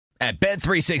At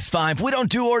Bet365, we don't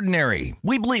do ordinary.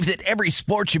 We believe that every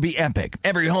sport should be epic.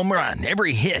 Every home run,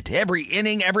 every hit, every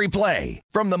inning, every play.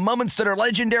 From the moments that are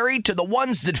legendary to the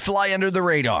ones that fly under the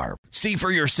radar. See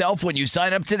for yourself when you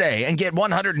sign up today and get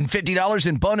 $150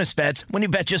 in bonus bets when you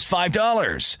bet just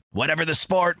 $5. Whatever the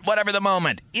sport, whatever the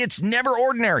moment, it's never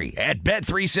ordinary at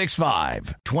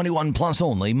Bet365. 21 plus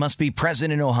only. Must be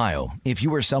present in Ohio. If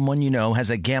you or someone you know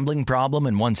has a gambling problem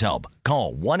and wants help,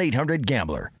 call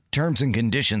 1-800-GAMBLER. Terms and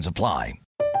conditions apply.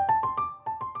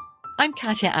 I'm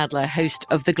Katya Adler, host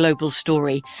of The Global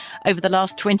Story. Over the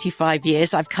last 25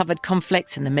 years, I've covered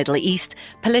conflicts in the Middle East,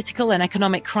 political and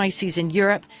economic crises in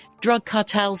Europe, drug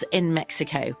cartels in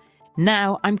Mexico.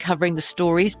 Now I'm covering the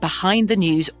stories behind the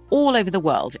news all over the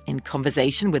world in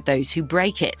conversation with those who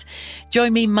break it.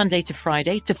 Join me Monday to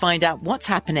Friday to find out what's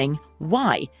happening,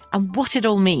 why, and what it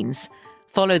all means.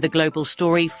 Follow The Global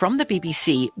Story from the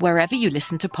BBC wherever you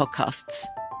listen to podcasts.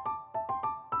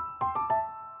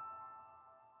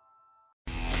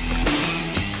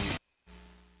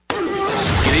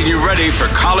 Getting you ready for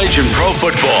college and pro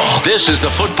football. This is the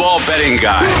Football Betting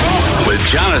Guide with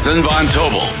Jonathan Von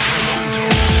Tobel.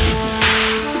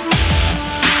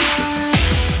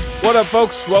 What up,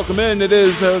 folks? Welcome in. It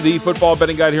is the Football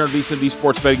Betting Guide here on VSiN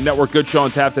Sports Betting Network. Good show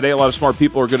on tap today. A lot of smart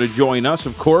people are going to join us,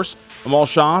 of course. Amal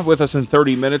Shah with us in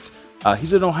 30 minutes.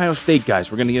 He's an Ohio State guy,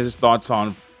 so we're going to get his thoughts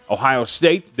on Ohio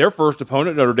State, their first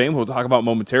opponent, Notre Dame, we'll talk about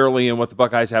momentarily, and what the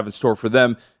Buckeyes have in store for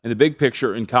them in the big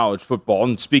picture in college football.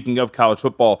 And speaking of college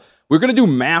football, we're going to do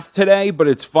math today, but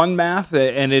it's fun math,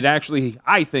 and it actually,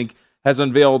 I think, has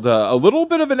unveiled a little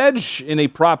bit of an edge in a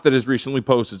prop that is recently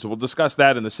posted. So we'll discuss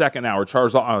that in the second hour.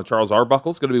 Charles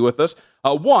Arbuckle is going to be with us.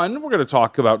 We're going to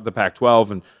talk about the Pac-12,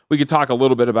 and we could talk a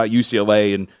little bit about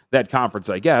UCLA and that conference,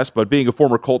 I guess. But being a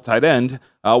former Colt tight end,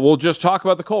 we'll just talk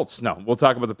about the Colts. No, we'll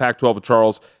talk about the Pac-12 with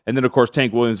Charles. And then, of course,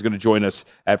 Tank Williams is going to join us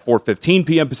at 4:15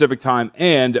 p.m. Pacific time.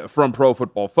 And from Pro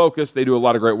Football Focus, they do a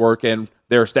lot of great work, and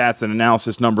their stats and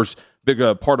analysis numbers, big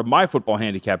part of my football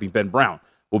handicapping, Ben Brown,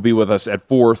 will be with us at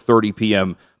 4:30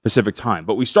 p.m. Pacific time.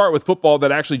 But we start with football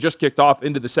that actually just kicked off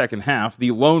into the second half.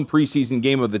 The lone preseason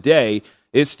game of the day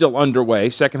is still underway.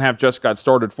 Second half just got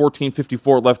started.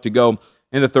 14:54 left to go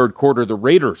in the third quarter. The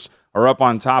Raiders are up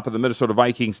on top of the Minnesota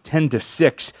Vikings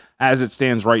 10-6 as it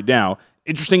stands right now.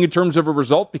 Interesting in terms of a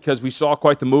result because we saw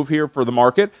quite the move here for the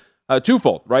market.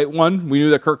 Twofold, right? One, we knew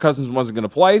that Kirk Cousins wasn't going to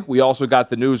play. We also got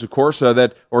the news, of course,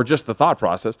 or just the thought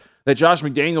process, that Josh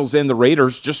McDaniels and the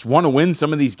Raiders just want to win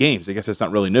some of these games. I guess that's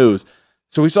not really news.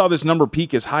 So we saw this number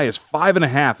peak as high as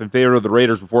 5.5 in favor of the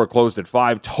Raiders before it closed at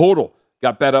 5. Total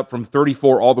got bet up from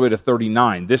 34 all the way to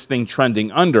 39. This thing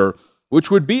trending under, which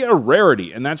would be a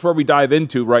rarity. And that's where we dive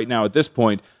into right now at this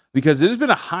point, because it has been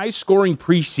a high-scoring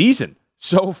preseason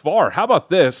so far. How about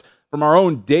this? From our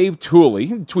own Dave Tooley,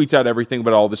 he tweets out everything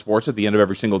about all the sports at the end of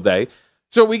every single day.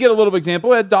 So we get a little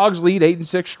example. Dogs lead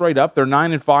 8-6 straight up. They're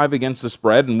 9-5 against the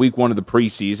spread in week 1 of the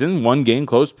preseason. One game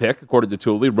close pick, according to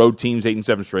Tooley. Road teams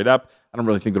 8-7 straight up. I don't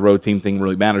really think the road team thing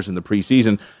really matters in the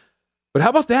preseason. But how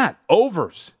about that?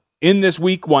 Overs in this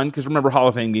week 1, because remember, Hall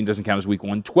of Fame game doesn't count as week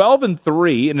 1.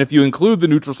 12-3, and if you include the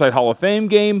neutral site Hall of Fame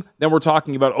game, then we're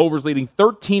talking about overs leading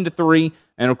 13-3,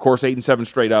 and of course 8-7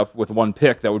 straight up with one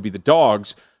pick. That would be the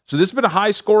Dogs. So this has been a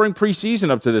high-scoring preseason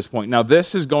up to this point. Now,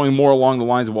 this is going more along the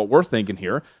lines of what we're thinking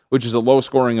here, which is a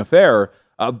low-scoring affair.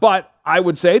 But I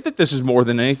would say that this is more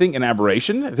than anything an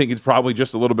aberration. I think it's probably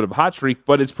just a little bit of a hot streak,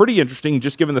 but it's pretty interesting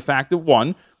just given the fact that,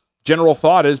 one, general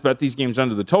thought is bet these games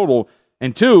under the total,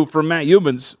 and two, from Matt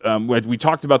Youmans, we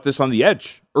talked about this on The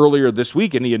Edge earlier this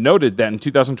week, and he had noted that in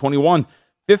 2021,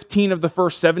 15 of the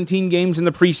first 17 games in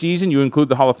the preseason, you include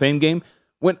the Hall of Fame game,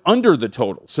 went under the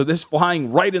total. So this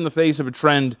flying right in the face of a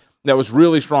trend that was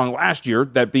really strong last year,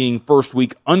 that being first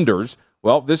week unders.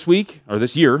 Well, this week, or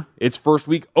this year, it's first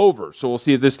week over. So we'll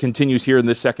see if this continues here in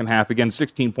this second half. Again,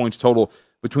 16 points total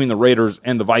between the Raiders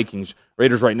and the Vikings.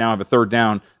 Raiders right now have a third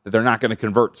down that they're not going to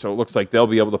convert, so it looks like they'll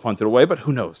be able to punt it away, but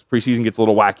who knows? Preseason gets a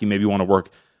little wacky. Maybe you want to work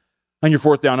on your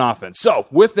fourth down offense. So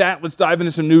with that, let's dive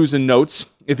into some news and notes.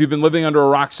 If you've been living under a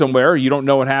rock somewhere, you don't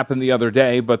know what happened the other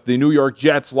day, but the New York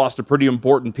Jets lost a pretty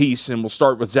important piece, and we'll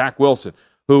start with Zach Wilson,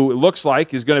 who it looks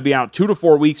like is going to be out 2 to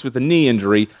 4 weeks with a knee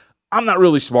injury. I'm not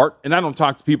really smart, and I don't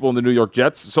talk to people in the New York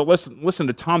Jets, so listen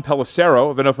to Tom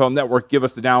Pelissero of NFL Network give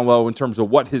us the down low in terms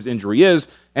of what his injury is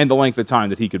and the length of time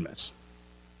that he could miss.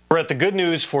 Brett, the good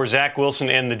news for Zach Wilson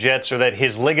and the Jets are that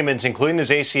his ligaments, including his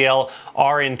ACL,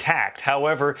 are intact.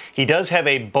 However, he does have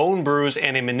a bone bruise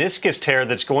and a meniscus tear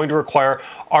that's going to require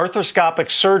arthroscopic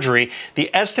surgery.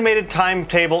 The estimated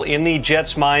timetable in the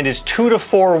Jets' mind is 2 to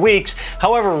 4 weeks.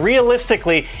 However,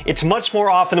 realistically, it's much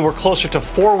more often that we're closer to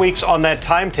 4 weeks on that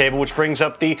timetable, which brings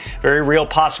up the very real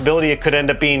possibility it could end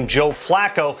up being Joe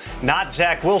Flacco, not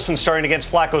Zach Wilson, starting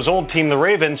against Flacco's old team, the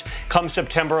Ravens, come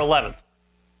September 11th.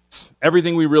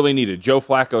 Everything we really needed. Joe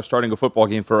Flacco starting a football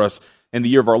game for us in the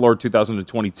year of our Lord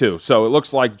 2022. So it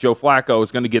looks like Joe Flacco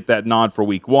is going to get that nod for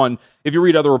week 1. If you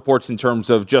read other reports in terms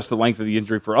of just the length of the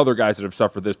injury for other guys that have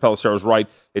suffered this, Pelissero's right.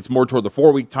 It's more toward the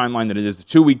 4-week timeline than it is the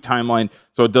 2-week timeline.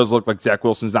 So it does look like Zach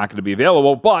Wilson's not going to be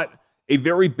available. But a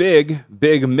very big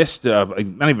missed, I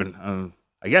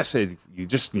guess you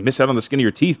just miss out on the skin of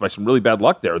your teeth by some really bad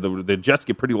luck there. The Jets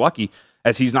get pretty lucky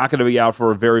as he's not going to be out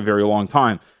for a very, very long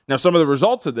time. Now, some of the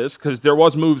results of this, because there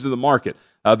was moves in the market.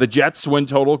 The Jets' win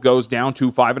total goes down to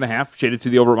 5.5, shaded to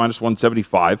the over minus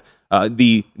 175.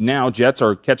 The now Jets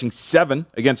are catching 7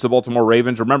 against the Baltimore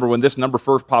Ravens. Remember, when this number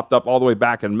first popped up all the way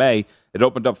back in May, it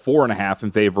opened up 4.5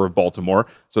 in favor of Baltimore.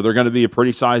 So they're going to be a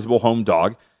pretty sizable home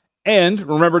dog. And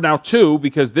remember now, too,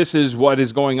 because this is what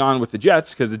is going on with the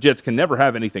Jets, because the Jets can never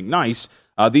have anything nice.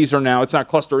 These are now, it's not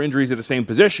cluster injuries at the same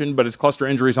position, but it's cluster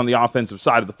injuries on the offensive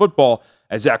side of the football.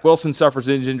 As Zach Wilson suffers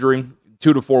an injury,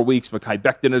 2 to 4 weeks. Mekhi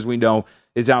Becton, as we know,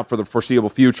 is out for the foreseeable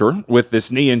future with this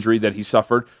knee injury that he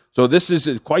suffered. So this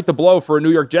is quite the blow for a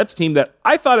New York Jets team that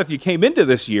I thought if you came into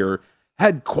this year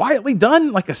had quietly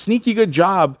done like a sneaky good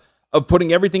job of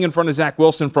putting everything in front of Zach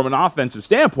Wilson from an offensive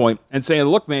standpoint and saying,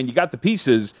 look, man, you got the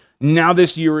pieces. Now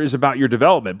this year is about your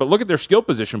development. But look at their skill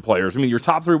position players. I mean, your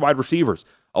top 3 wide receivers,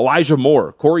 Elijah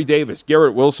Moore, Corey Davis,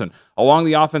 Garrett Wilson. Along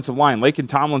the offensive line, Laken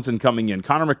Tomlinson coming in,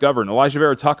 Connor McGovern, Elijah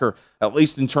Vera Tucker, at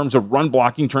least in terms of run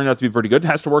blocking, turned out to be pretty good.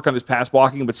 Has to work on his pass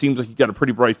blocking, but seems like he's got a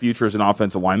pretty bright future as an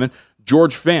offensive lineman.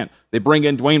 George Fant. They bring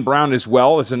in Dwayne Brown as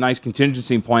well as a nice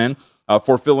contingency plan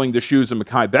for filling the shoes of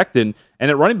Mekhi Becton. And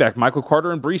at running back, Michael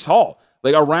Carter and Breece Hall.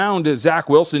 Like around Zach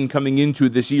Wilson coming into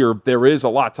this year, there is a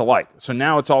lot to like. So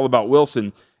now it's all about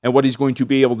Wilson and what he's going to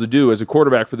be able to do as a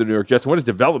quarterback for the New York Jets and what his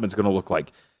development's going to look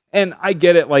like. And I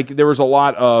get it, like there was a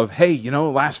lot of, hey,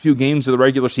 last few games of the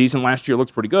regular season last year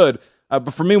looks pretty good.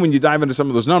 But for me, when you dive into some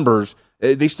of those numbers,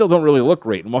 they still don't really look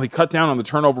great. And while he cut down on the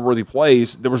turnover-worthy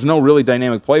plays, there was no really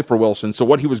dynamic play for Wilson. So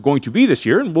what he was going to be this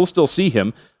year, and we'll still see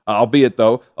him, albeit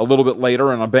though a little bit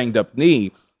later on a banged-up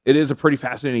knee, it is a pretty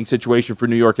fascinating situation for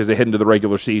New York as they head into the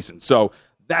regular season. So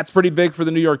that's pretty big for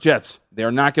the New York Jets. They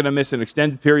are not going to miss an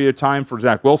extended period of time for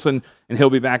Zach Wilson, and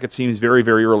he'll be back, it seems, very,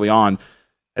 very early on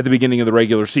at the beginning of the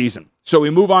regular season. So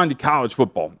we move on to college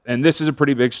football, and this is a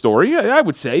pretty big story, I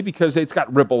would say, because it's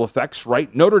got ripple effects,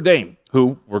 right? Notre Dame,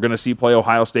 who we're going to see play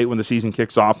Ohio State when the season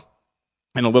kicks off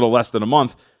in a little less than a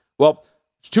month. Well,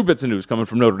 there's 2 bits of news coming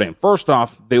from Notre Dame. First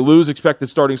off, they lose expected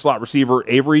starting slot receiver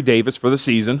Avery Davis for the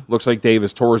season. Looks like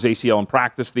Davis tore his ACL in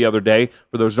practice the other day.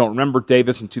 For those who don't remember,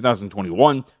 Davis in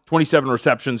 2021, 27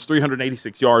 receptions,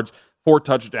 386 yards, 4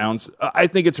 touchdowns. I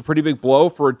think it's a pretty big blow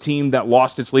for a team that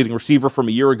lost its leading receiver from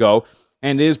a year ago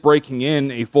and is breaking in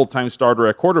a full-time starter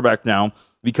at quarterback now,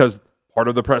 because part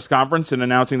of the press conference and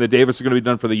announcing that Davis is going to be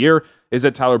done for the year is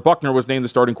that Tyler Buchner was named the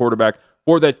starting quarterback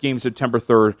for that game September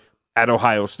 3rd at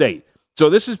Ohio State. So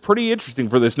this is pretty interesting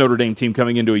for this Notre Dame team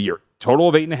coming into a year. Total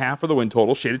of 8.5 for the win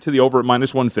total, shaded to the over at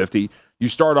minus 150. You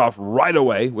start off right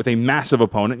away with a massive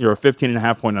opponent. You're a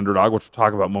 15.5-point underdog, which we'll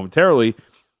talk about momentarily.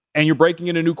 And you're breaking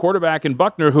in a new quarterback in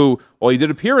Buchner, who, well, he did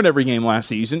appear in every game last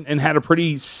season and had a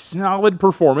pretty solid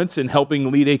performance in helping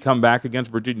lead a comeback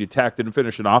against Virginia Tech. Didn't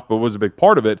finish it off, but was a big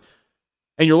part of it.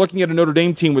 And you're looking at a Notre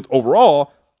Dame team with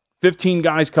overall 15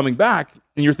 guys coming back,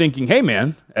 and you're thinking, hey,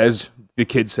 man, as the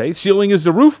kids say, ceiling is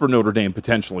the roof for Notre Dame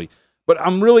potentially. But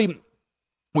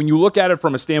when you look at it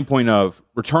from a standpoint of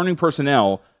returning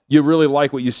personnel, you really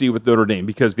like what you see with Notre Dame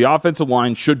because the offensive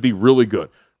line should be really good.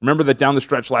 Remember that down the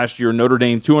stretch last year, Notre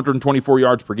Dame, 224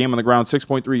 yards per game on the ground,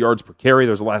 6.3 yards per carry.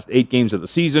 Those are the last 8 games of the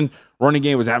season. Running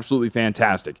game was absolutely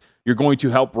fantastic. You're going to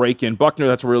help break in Buchner.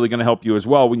 That's really going to help you as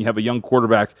well when you have a young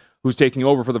quarterback who's taking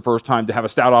over for the first time to have a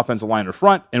stout offensive line in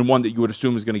front and one that you would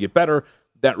assume is going to get better.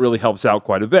 That really helps out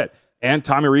quite a bit. And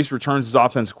Tommy Rees returns as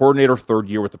offensive coordinator, 3rd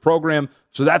year with the program.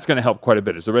 So that's going to help quite a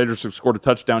bit. As the Raiders have scored a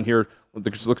touchdown here, it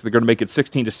looks like they're going to make it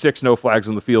 16-6, no flags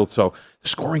on the field. So the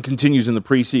scoring continues in the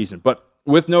preseason. But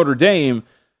with Notre Dame,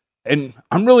 and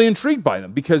I'm really intrigued by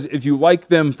them because if you like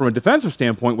them from a defensive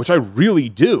standpoint, which I really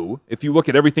do, if you look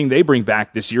at everything they bring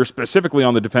back this year, specifically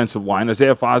on the defensive line,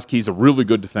 Isaiah Foskey is a really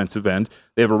good defensive end.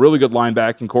 They have a really good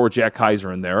linebacker core, Jack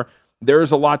Kaiser in there.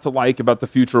 there's a lot to like about the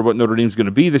future of what Notre Dame's going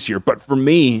to be this year. But for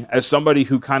me, as somebody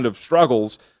who kind of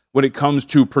struggles when it comes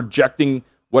to projecting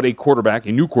what a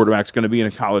new quarterback is going to be in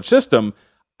a college system,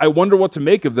 I wonder what to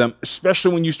make of them,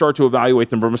 especially when you start to evaluate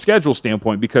them from a schedule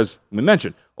standpoint, because we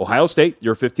mentioned Ohio State,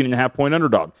 you're a 15.5-point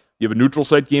underdog. You have a neutral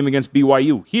site game against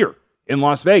BYU here in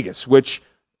Las Vegas, which,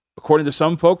 according to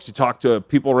some folks, you talk to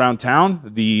people around town,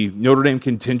 the Notre Dame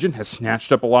contingent has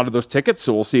snatched up a lot of those tickets,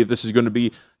 so we'll see if this is going to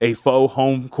be a faux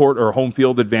home court or home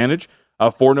field advantage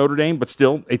for Notre Dame, but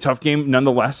still a tough game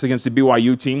nonetheless against the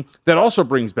BYU team that also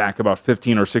brings back about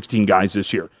 15 or 16 guys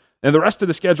this year. And the rest of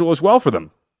the schedule as well for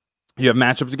them. You have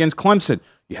matchups against Clemson.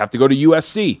 You have to go to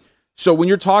USC. So when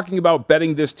you're talking about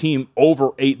betting this team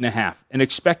over 8.5 and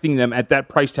expecting them at that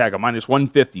price tag of minus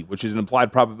 150, which is an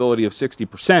implied probability of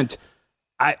 60%,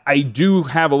 I do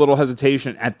have a little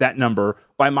hesitation at that number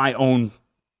by my own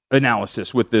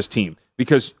analysis with this team.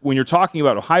 Because when you're talking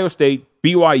about Ohio State,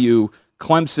 BYU,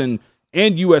 Clemson,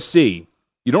 and USC,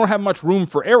 you don't have much room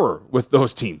for error with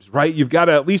those teams, right? You've got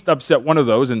to at least upset one of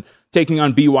those, and taking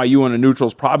on BYU on a neutral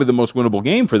is probably the most winnable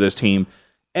game for this team.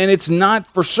 And it's not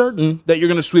for certain that you're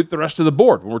going to sweep the rest of the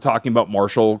board when we're talking about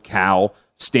Marshall, Cal,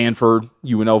 Stanford,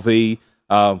 UNLV.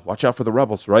 Watch out for the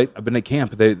Rebels, right? I've been at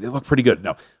camp. They look pretty good.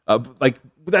 No,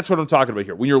 that's what I'm talking about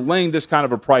here. When you're laying this kind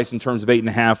of a price in terms of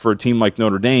 8.5 for a team like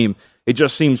Notre Dame, it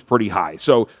just seems pretty high.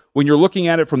 So when you're looking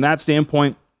at it from that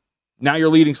standpoint, now your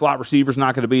leading slot receiver's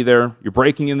not going to be there. You're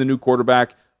breaking in the new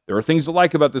quarterback. There are things to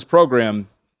like about this program.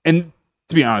 And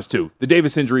to be honest, too, the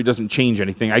Davis injury doesn't change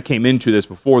anything. I came into this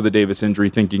before the Davis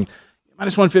injury thinking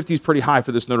minus 150 is pretty high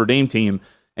for this Notre Dame team.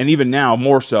 And even now,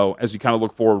 more so, as you kind of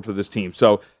look forward to this team.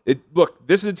 So, look,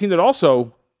 this is a team that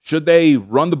also, should they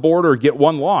run the board or get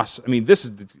one loss, I mean, they're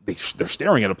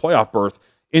staring at a playoff berth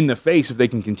in the face if they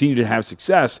can continue to have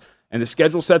success. And the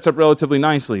schedule sets up relatively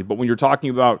nicely. But when you're talking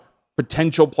about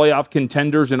potential playoff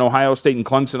contenders in Ohio State and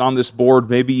Clemson on this board,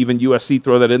 maybe even USC,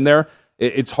 throw that in there,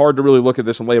 it's hard to really look at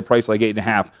this and lay a price like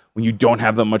 8.5 when you don't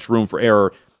have that much room for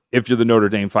error if you're the Notre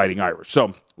Dame Fighting Irish.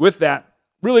 So with that,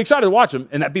 really excited to watch them,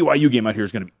 and that BYU game out here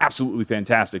is going to be absolutely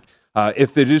fantastic.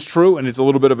 If it is true and it's a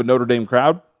little bit of a Notre Dame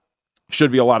crowd,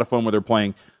 should be a lot of fun when they're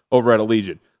playing over at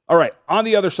Allegiant. All right, on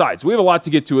the other side, so we have a lot to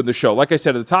get to in the show. Like I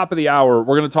said, at the top of the hour,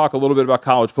 we're going to talk a little bit about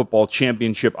college football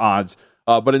championship odds,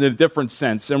 but in a different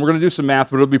sense. And we're going to do some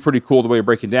math, but it'll be pretty cool the way you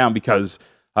break it down, because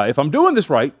if I'm doing this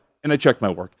right, and I checked my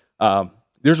work,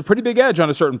 there's a pretty big edge on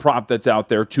a certain prop that's out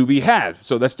there to be had.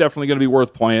 So that's definitely going to be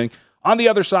worth playing. On the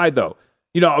other side, though,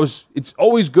 it's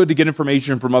always good to get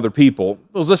information from other people.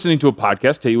 I was listening to a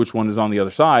podcast, tell you which one is on the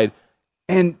other side,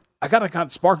 and I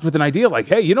got sparked with an idea like,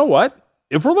 hey, you know what?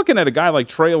 If we're looking at a guy like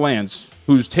Trey Lance,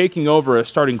 who's taking over as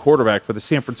starting quarterback for the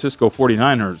San Francisco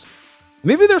 49ers,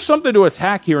 maybe there's something to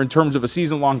attack here in terms of a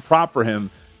season-long prop for him,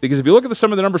 because if you look at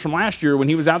some of the numbers from last year when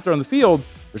he was out there on the field,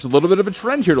 there's a little bit of a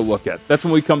trend here to look at. That's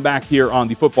when we come back here on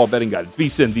the Football Betting Guide. It's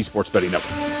VSiN, the Sports Betting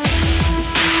Network.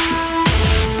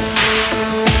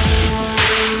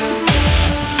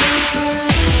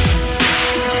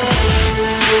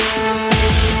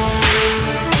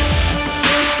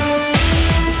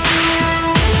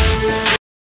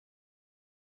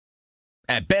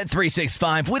 At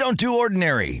Bet365, we don't do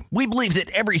ordinary. We believe that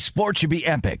every sport should be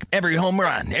epic. Every home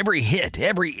run, every hit,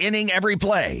 every inning, every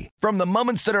play. From the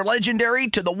moments that are legendary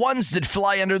to the ones that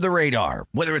fly under the radar.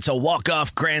 Whether it's a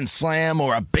walk-off grand slam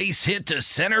or a base hit to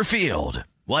center field.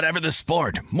 Whatever the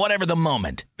sport, whatever the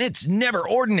moment. It's never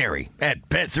ordinary at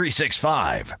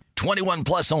Bet365. 21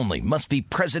 plus only. Must be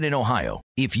present in Ohio.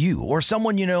 If you or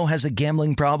someone you know has a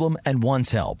gambling problem and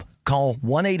wants help, call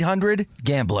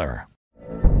 1-800-GAMBLER.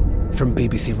 From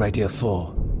BBC Radio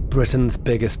 4, Britain's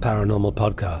biggest paranormal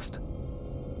podcast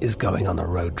is going on a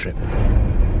road trip.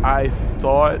 I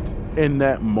thought in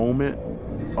that moment,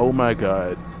 oh my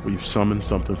God, we've summoned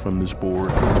something from this board.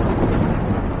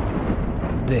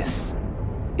 This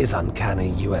is Uncanny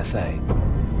USA.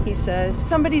 He says,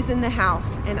 somebody's in the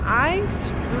house, and I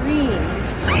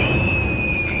screamed.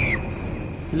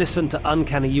 Listen to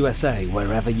Uncanny USA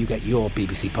wherever you get your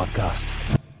BBC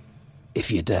podcasts,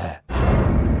 if you dare.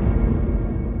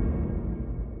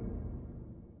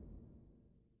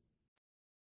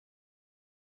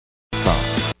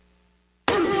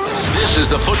 This is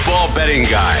the Football Betting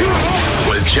Guide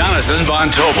with Jonathan Von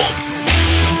Tobel.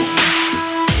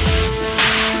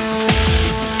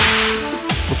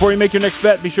 Before you make your next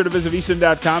bet, be sure to visit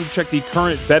VSiN.com to check the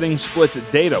current betting splits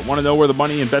data. Want to know where the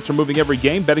money and bets are moving every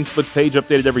game? Betting splits page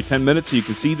updated every 10 minutes so you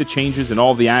can see the changes in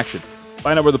all of the action.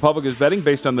 Find out where the public is betting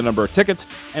based on the number of tickets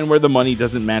and where the money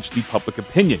doesn't match the public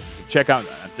opinion. You can check out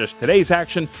not just today's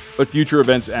action, but future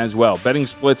events as well. Betting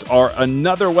splits are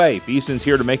another way. VSiN's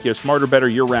here to make you a smarter, better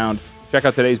year-round. Check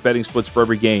out today's betting splits for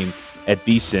every game at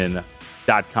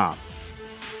vsin.com.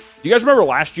 Do you guys remember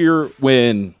last year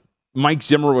when Mike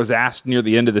Zimmer was asked near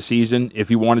the end of the season if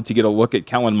he wanted to get a look at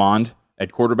Kellen Mond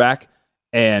at quarterback?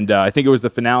 And I think it was the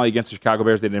finale against the Chicago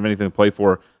Bears. They didn't have anything to play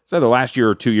for. It was either last year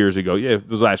or 2 years ago. Yeah, it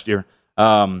was last year.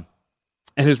 And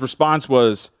his response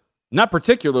was, not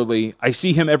particularly, I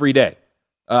see him every day.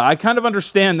 I kind of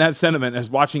understand that sentiment, as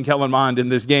watching Kellen Mond in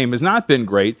this game has not been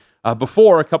great.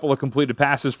 Before, a couple of completed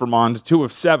passes for Mond, 2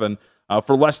 of 7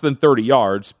 for less than 30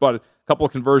 yards. But a couple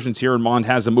of conversions here, and Mond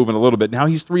has him moving a little bit. Now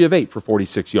he's 3 of 8 for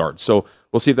 46 yards. So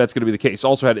we'll see if that's going to be the case.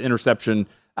 Also had an interception.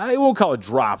 I won't call it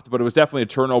dropped, but it was definitely a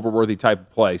turnover-worthy type of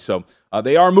play. So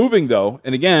they are moving, though.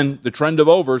 And again, the trend of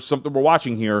overs, something we're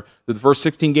watching here. The first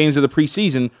 16 games of the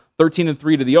preseason,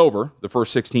 13-3 to the over. The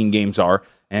first 16 games are.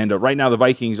 And right now the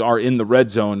Vikings are in the red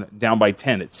zone, down by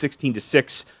 10. It's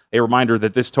 16-6. A reminder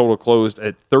that this total closed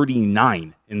at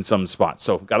 39 in some spots.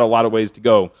 So got a lot of ways to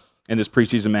go in this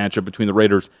preseason matchup between the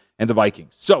Raiders and the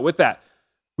Vikings. So with that,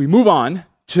 we move on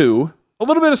to a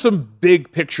little bit of some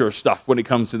big picture stuff when it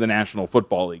comes to the National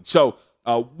Football League. So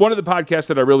one of the podcasts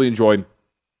that I really enjoy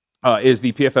is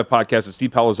the PFF podcast of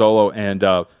Steve Palazzolo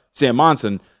and Sam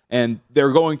Monson, and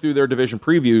they're going through their division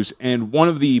previews, and one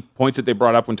of the points that they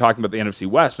brought up when talking about the NFC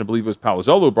West, and I believe it was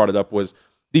Palazzolo who brought it up, was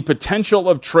the potential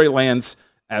of Trey Lance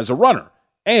as a runner.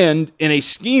 And in a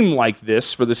scheme like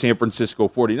this for the San Francisco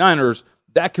 49ers,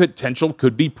 that potential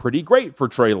could be pretty great for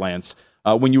Trey Lance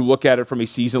when you look at it from a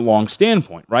season-long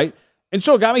standpoint, right? And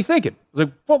so it got me thinking. I was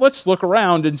like, well, let's look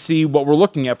around and see what we're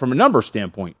looking at from a number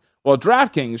standpoint. Well,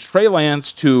 DraftKings, Trey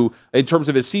Lance in terms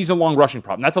of his season-long rushing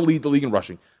prop, not to lead the league in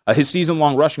rushing, his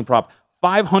season-long rushing prop,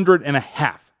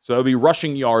 500.5. So that would be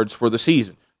rushing yards for the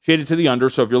season. Shaded to the under,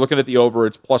 so if you're looking at the over,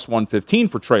 it's plus 115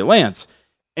 for Trey Lance.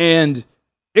 And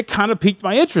it kind of piqued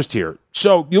my interest here.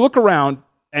 So you look around,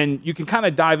 and you can kind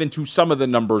of dive into some of the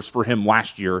numbers for him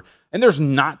last year, and there's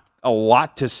not a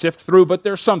lot to sift through, but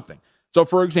there's something. So,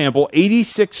 for example,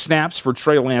 86 snaps for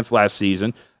Trey Lance last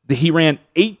season. He ran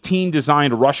 18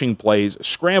 designed rushing plays,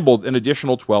 scrambled an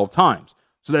additional 12 times.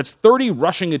 So that's 30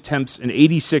 rushing attempts and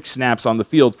 86 snaps on the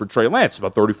field for Trey Lance.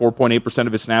 About 34.8%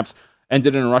 of his snaps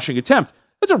ended in a rushing attempt.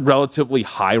 That's a relatively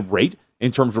high rate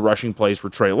in terms of rushing plays for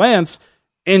Trey Lance.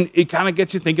 And it kind of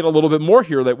gets you thinking a little bit more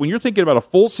here that when you're thinking about a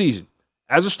full season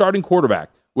as a starting quarterback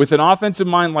with an offensive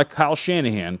mind like Kyle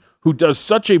Shanahan, who does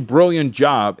such a brilliant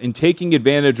job in taking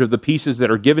advantage of the pieces that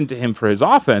are given to him for his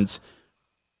offense,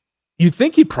 you'd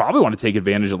think he'd probably want to take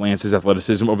advantage of Lance's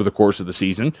athleticism over the course of the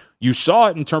season. You saw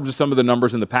it in terms of some of the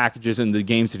numbers and the packages in the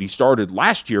games that he started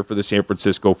last year for the San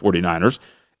Francisco 49ers.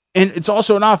 And it's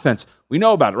also an offense. We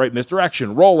know about it, right?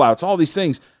 Misdirection, rollouts, all these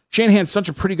things. Shanahan's such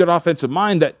a pretty good offensive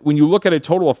mind that when you look at a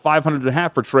total of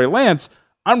 500.5 for Trey Lance,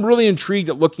 I'm really intrigued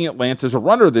at looking at Lance as a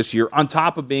runner this year on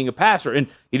top of being a passer. And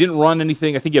he didn't run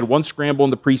anything. I think he had one scramble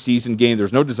in the preseason game.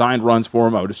 There's no designed runs for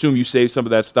him. I would assume you save some of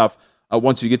that stuff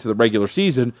once you get to the regular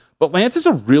season. But Lance is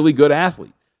a really good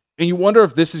athlete. And you wonder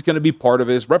if this is going to be part of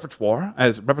his repertoire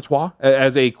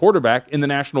as a quarterback in the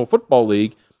National Football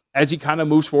League as he kind of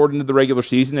moves forward into the regular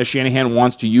season, as Shanahan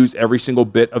wants to use every single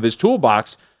bit of his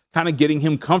toolbox, kind of getting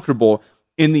him comfortable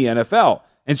in the NFL.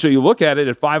 And so you look at it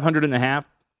at 500.5,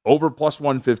 over plus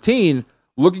 115,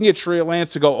 looking at Trey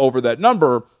Lance to go over that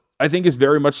number, I think is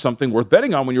very much something worth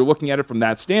betting on when you're looking at it from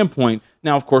that standpoint.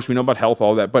 Now, of course, we know about health,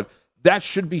 all that, but that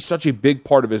should be such a big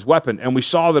part of his weapon. And we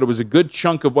saw that it was a good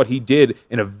chunk of what he did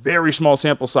in a very small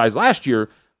sample size last year,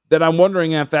 that I'm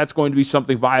wondering if that's going to be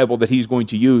something viable that he's going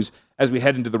to use as we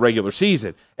head into the regular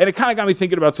season. And it kind of got me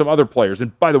thinking about some other players.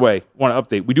 And by the way, I want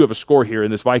to update, we do have a score here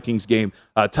in this Vikings game.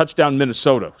 Touchdown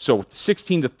Minnesota. So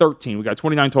 16-13. We got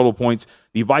 29 total points.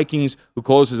 The Vikings, who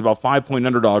closes about 5-point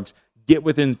underdogs, get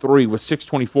within 3 with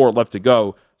 6:24 left to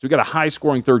go. So we got a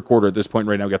high-scoring third quarter at this point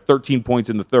right now. We got 13 points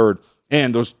in the third.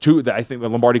 And those two that I think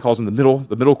Lombardi calls them the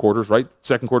middle quarters, right?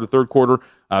 Second quarter, third quarter,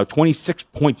 26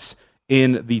 points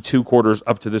in the 2 quarters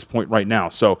up to this point right now.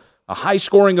 So a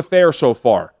high-scoring affair so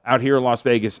far out here in Las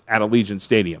Vegas at Allegiant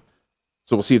Stadium.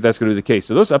 So we'll see if that's going to be the case.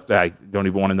 So those up, I don't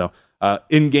even want to know.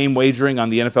 In-game wagering on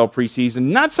the NFL preseason,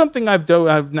 not something I've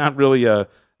not really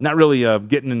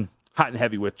getting hot and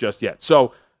heavy with just yet.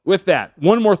 So with that,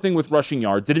 one more thing with rushing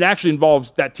yards. It actually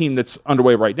involves that team that's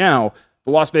underway right now,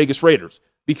 the Las Vegas Raiders,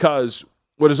 because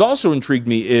what has also intrigued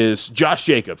me is Josh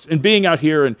Jacobs. And being out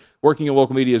here and working in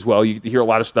local media as well, you get to hear a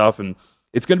lot of stuff, and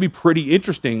it's going to be pretty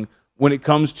interesting when it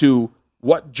comes to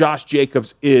what Josh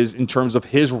Jacobs is in terms of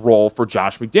his role for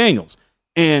Josh McDaniels.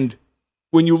 And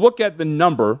when you look at the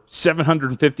number,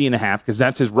 750.5, because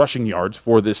that's his rushing yards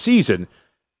for this season,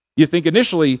 you think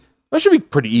initially, that should be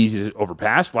pretty easy to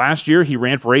overpass. Last year, he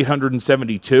ran for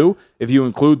 872. If you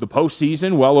include the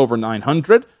postseason, well over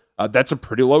 900. That's a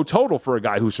pretty low total for a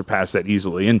guy who surpassed that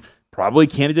easily, and probably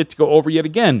candidate to go over yet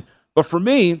again. But for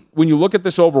me, when you look at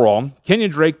this overall,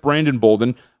 Kenyon Drake, Brandon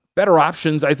Bolden, better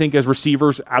options, I think, as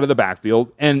receivers out of the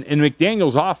backfield. And in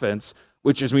McDaniel's offense,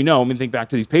 which, as we know, think back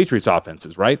to these Patriots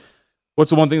offenses, right? What's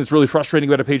the one thing that's really frustrating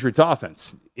about a Patriots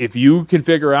offense? If you can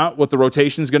figure out what the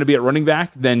rotation is going to be at running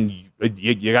back, then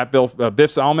you got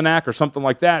Biff's Almanac or something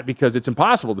like that, because it's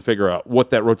impossible to figure out what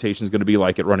that rotation is going to be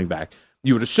like at running back.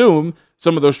 You would assume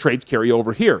some of those traits carry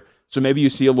over here. So maybe you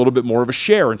see a little bit more of a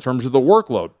share in terms of the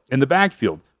workload in the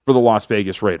backfield for the Las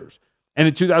Vegas Raiders. And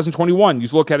in 2021, you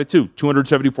look at it too,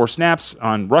 274 snaps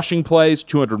on rushing plays,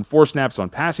 204 snaps on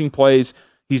passing plays.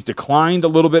 He's declined a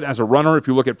little bit as a runner if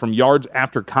you look at from yards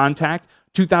after contact.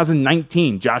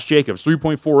 2019, Josh Jacobs,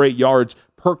 3.48 yards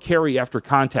per carry after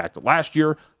contact. Last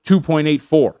year,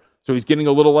 2.84. So he's getting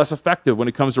a little less effective when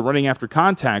it comes to running after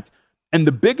contact. And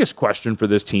the biggest question for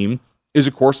this team is,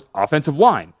 of course, offensive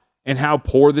line and how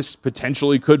poor this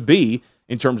potentially could be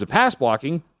in terms of pass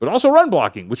blocking, but also run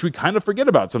blocking, which we kind of forget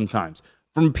about sometimes.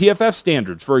 From PFF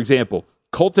standards, for example,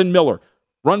 Colton Miller,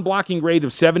 run blocking grade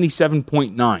of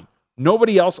 77.9.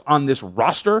 Nobody else on this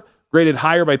roster graded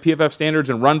higher by PFF standards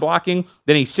in run blocking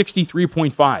than a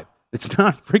 63.5. It's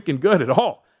not freaking good at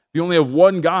all. You only have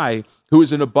one guy who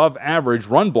is an above average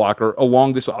run blocker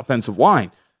along this offensive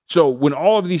line. So when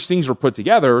all of these things are put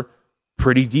together,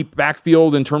 pretty deep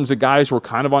backfield in terms of guys who are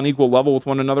kind of on equal level with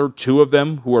one another, two of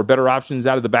them who are better options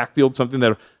out of the backfield, something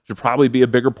that should probably be a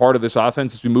bigger part of this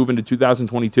offense as we move into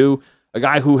 2022. A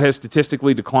guy who has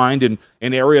statistically declined in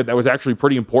an area that was actually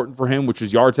pretty important for him, which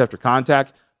is yards after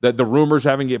contact, that the rumors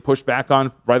having get pushed back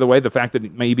on, by the way, the fact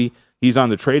that maybe he's on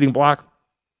the trading block.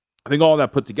 I think all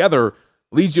that put together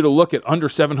leads you to look at under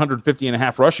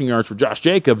 750.5 rushing yards for Josh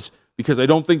Jacobs, because I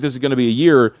don't think this is going to be a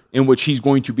year in which he's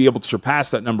going to be able to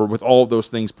surpass that number with all of those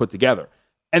things put together.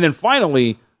 And then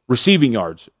finally, receiving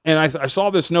yards. And I saw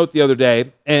this note the other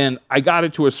day, and I got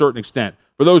it to a certain extent.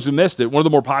 For those who missed it, one of the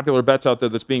more popular bets out there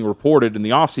that's being reported in the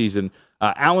offseason,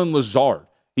 Allen Lazard.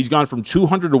 He's gone from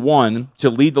 200-1 to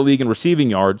lead the league in receiving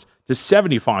yards to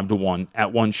 75-1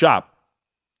 at one shop.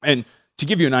 And to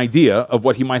give you an idea of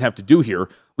what he might have to do here,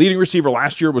 leading receiver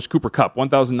last year was Cooper Kupp,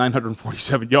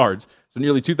 1,947 yards, so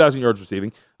nearly 2,000 yards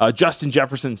receiving. Justin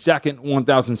Jefferson, second,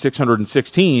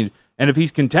 1,616. And if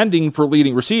he's contending for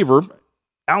leading receiver,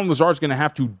 Allen Lazard's going to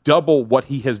have to double what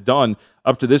he has done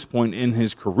up to this point in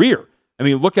his career. I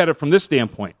mean, look at it from this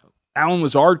standpoint. Allen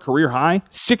Lazard, career high,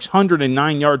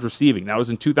 609 yards receiving. That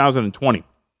was in 2020.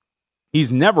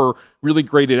 He's never really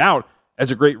graded out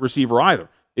as a great receiver either.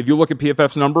 If you look at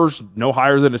PFF's numbers, no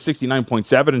higher than a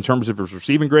 69.7 in terms of his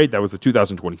receiving grade. That was the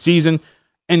 2020 season.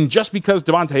 And just because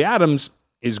Davante Adams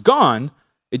is gone,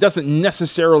 it doesn't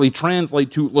necessarily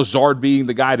translate to Lazard being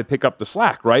the guy to pick up the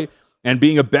slack, right? And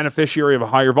being a beneficiary of a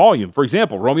higher volume. For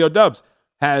example, Romeo Doubs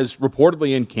has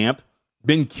reportedly in camp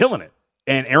been killing it.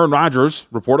 And Aaron Rodgers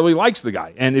reportedly likes the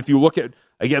guy. And if you look at,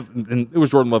 again, and it was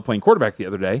Jordan Love playing quarterback the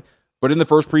other day, but in the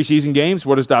first preseason games,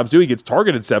 what does Dobbs do? He gets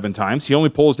targeted 7 times. He only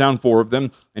pulls down 4 of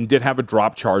them and did have a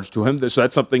drop charge to him. So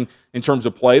that's something in terms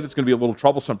of play that's going to be a little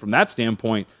troublesome from that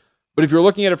standpoint. But if you're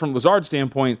looking at it from Lazard's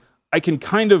standpoint, I can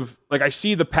kind of, I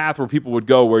see the path where people would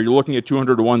go where you're looking at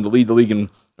 200-1 to lead the league in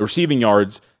receiving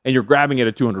yards, and you're grabbing it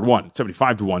at 200-1.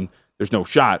 75-1, there's no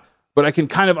shot. But I can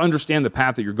kind of understand the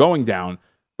path that you're going down.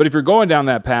 But if you're going down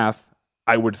that path,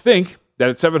 I would think that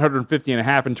at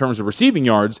 750.5 in terms of receiving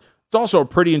yards, it's also a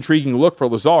pretty intriguing look for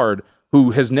Lazard,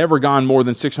 who has never gone more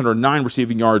than 609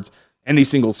 receiving yards any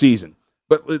single season.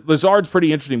 But Lazard's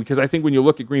pretty interesting because I think when you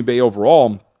look at Green Bay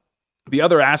overall, the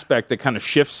other aspect that kind of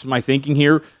shifts my thinking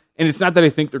here, and it's not that I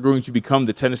think they're going to become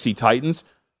the Tennessee Titans,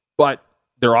 but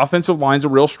their offensive line's a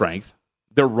real strength.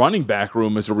 Their running back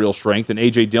room is a real strength, and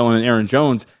A.J. Dillon and Aaron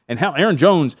Jones. And hell, Aaron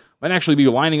Jones might actually be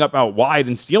lining up out wide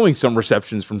and stealing some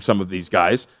receptions from some of these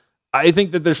guys. I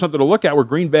think that there's something to look at where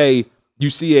Green Bay, you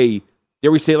see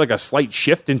dare we say, like a slight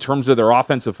shift in terms of their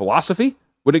offensive philosophy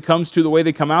when it comes to the way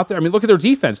they come out there. I mean, look at their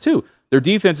defense, too. Their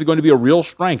defense is going to be a real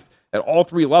strength at all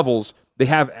 3 levels. They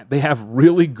have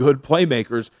really good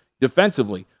playmakers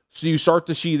defensively. So you start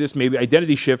to see this maybe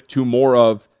identity shift to more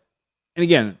of, and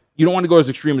again, you don't want to go as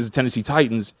extreme as the Tennessee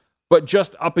Titans, but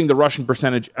just upping the rushing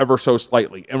percentage ever so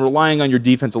slightly and relying on your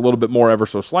defense a little bit more ever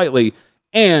so slightly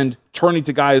and turning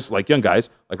to guys like young guys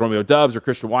like Romeo Doubs or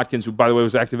Christian Watkins, who, by the way,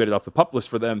 was activated off the PUP list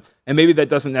for them. And maybe that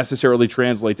doesn't necessarily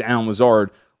translate to Allen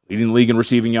Lazard leading the league in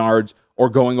receiving yards or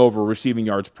going over a receiving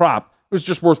yards prop. it was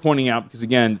just worth pointing out because,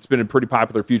 again, it's been a pretty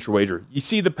popular future wager. You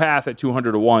see the path at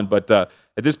 200-1, but at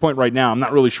this point right now, I'm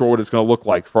not really sure what it's going to look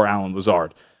like for Allen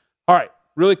Lazard. All right,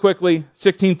 really quickly,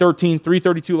 16-13,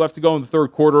 3:32 left to go in the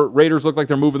third quarter. Raiders look like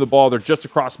they're moving the ball. They're just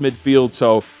across midfield,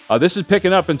 so this is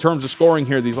picking up in terms of scoring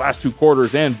here these last two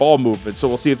quarters and ball movement, so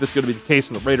we'll see if this is going to be the case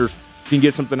and the Raiders can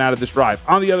get something out of this drive.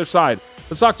 On the other side,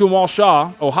 let's talk to Amal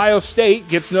Shaw. Ohio State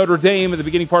gets Notre Dame at the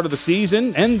beginning part of the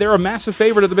season, and they're a massive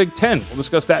favorite of the Big Ten. We'll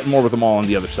discuss that and more with Amal on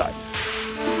the other side.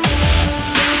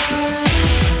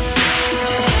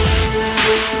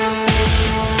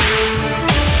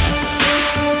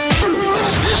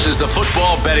 This is the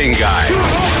Football Betting Guide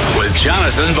with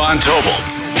Jonathan Von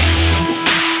Tobel.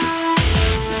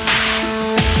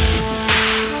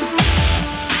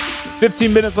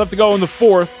 15 minutes left to go in the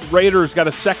fourth. Raiders got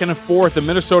a second and fourth, the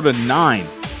Minnesota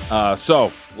 9.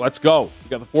 So let's go. We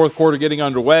got the fourth quarter getting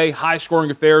underway.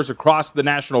 High-scoring affairs across the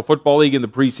National Football League in the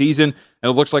preseason, and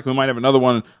it looks like we might have another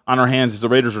one on our hands as the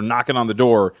Raiders are knocking on the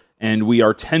door, and we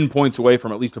are 10 points away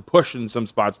from at least a push in some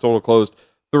spots. Total closed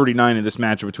 39 in this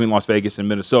matchup between Las Vegas and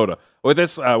Minnesota. With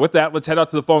that, let's head out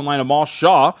to the phone line. Amal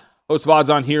Shaw, host of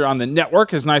Odds On here on the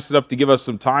network, is nice enough to give us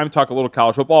some time, talk a little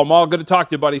college football. Amal, good to talk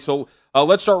to you, buddy. So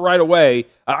let's start right away.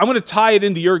 I'm going to tie it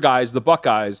into your guys, the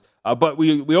Buckeyes, but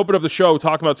we opened up the show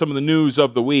talking about some of the news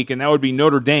of the week, and that would be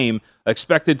Notre Dame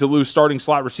expected to lose starting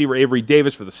slot receiver Avery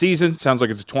Davis for the season. Sounds like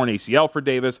it's a torn ACL for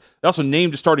Davis. They also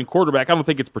named a starting quarterback. I don't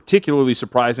think it's particularly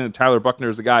surprising that Tyler Buchner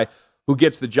is the guy who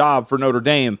gets the job for Notre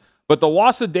Dame. But the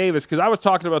loss of Davis, because I was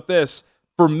talking about this,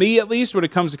 for me at least when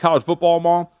it comes to college football,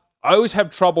 Amal, I always have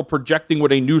trouble projecting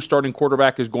what a new starting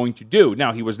quarterback is going to do.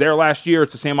 Now, he was there last year.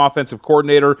 It's the same offensive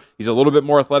coordinator. He's a little bit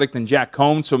more athletic than Jack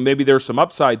Cohn, so maybe there's some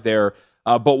upside there.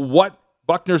 But what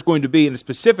Buckner's going to be, and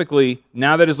specifically,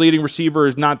 now that his leading receiver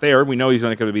is not there, we know he's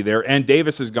not going to be there, and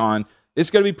Davis is gone, it's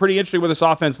going to be pretty interesting what this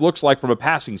offense looks like from a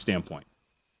passing standpoint.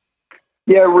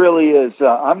 Yeah, it really is.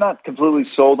 I'm not completely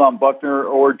sold on Buckner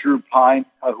or Drew Pine,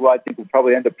 who I think will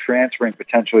probably end up transferring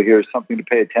potentially here, is something to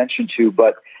pay attention to.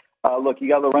 But look, you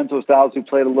got Lorenzo Styles, who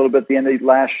played a little bit at the end of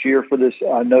last year for this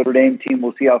Notre Dame team.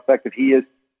 We'll see how effective he is.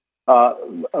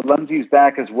 Lindsey's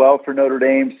back as well for Notre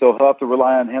Dame, so he'll have to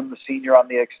rely on him, the senior, on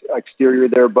the exterior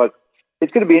there. But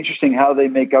it's going to be interesting how they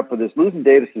make up for this. Losing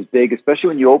Davis is big, especially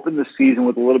when you open the season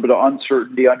with a little bit of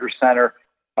uncertainty under center.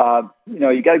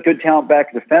 You got good talent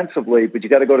back defensively, but you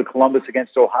got to go to Columbus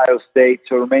against Ohio State,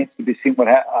 so it remains to be seen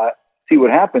see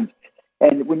what happens.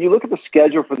 And when you look at the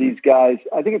schedule for these guys,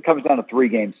 I think it comes down to 3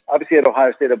 games. Obviously, at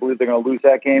Ohio State, I believe they're going to lose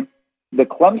that game. The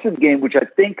Clemson game, which I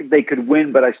think they could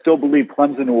win, but I still believe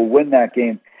Clemson will win that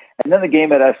game. And then the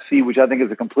game at SC, which I think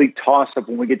is a complete toss-up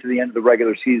when we get to the end of the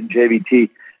regular season, JVT.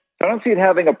 So I don't see it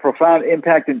having a profound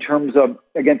impact in terms of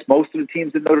against most of the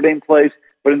teams that Notre Dame plays,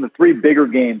 but in the 3 bigger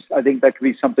games, I think that could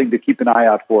be something to keep an eye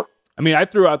out for. I mean, I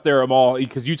threw out there, Amal,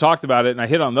 because you talked about it, and I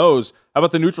hit on those. How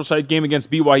about the neutral site game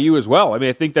against BYU as well? I mean,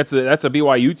 I think that's a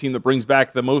BYU team that brings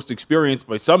back the most experience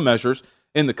by some measures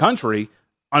in the country.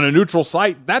 On a neutral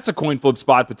site, that's a coin flip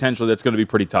spot potentially that's going to be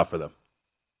pretty tough for them.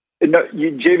 No,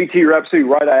 JVT, you're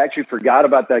absolutely right. I actually forgot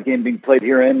about that game being played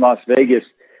here in Las Vegas.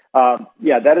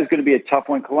 Yeah, that is going to be a tough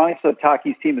one. Kalani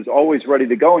Sitake's team is always ready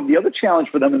to go. And the other challenge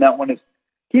for them in that one is,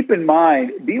 keep in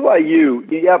mind, BYU,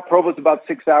 Provo's about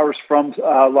 6 hours from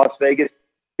Las Vegas.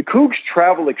 The Cougs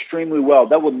travel extremely well.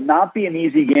 That will not be an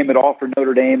easy game at all for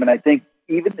Notre Dame. And I think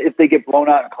even if they get blown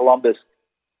out in Columbus,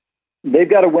 they've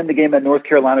got to win the game at North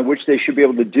Carolina, which they should be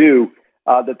able to do,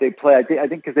 that they play. I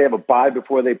think because they have a bye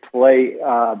before they play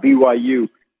BYU.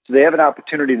 So they have an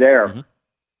opportunity there. Mm-hmm.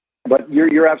 But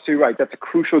you're absolutely right. That's a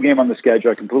crucial game on the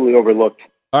schedule. I completely overlooked.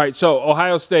 All right, so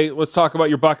Ohio State, let's talk about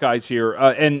your Buckeyes here.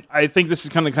 And I think this is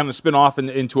kind of spin off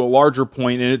into a larger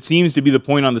point, and it seems to be the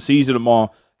point on the season of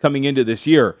all coming into this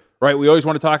year, right? We always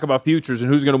want to talk about futures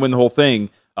and who's going to win the whole thing.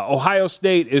 Ohio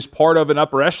State is part of an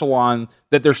upper echelon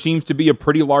that there seems to be a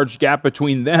pretty large gap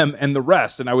between them and the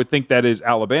rest, and I would think that is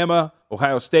Alabama,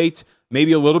 Ohio State,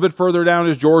 maybe a little bit further down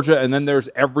is Georgia, and then there's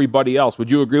everybody else. Would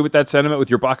you agree with that sentiment with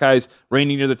your Buckeyes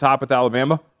reigning near the top with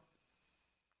Alabama?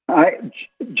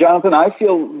 Jonathan, I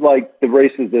feel like the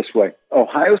race is this way.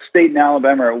 Ohio State and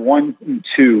Alabama are at 1 and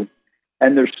 2,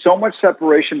 and there's so much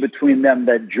separation between them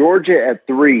that Georgia at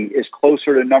 3 is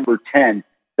closer to number 10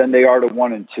 than they are to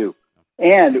 1 and 2.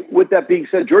 And with that being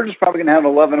said, Georgia's probably going to have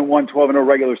an 11-1, 12-0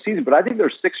 regular season, but I think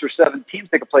there's 6 or 7 teams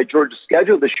that can play Georgia's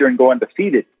schedule this year and go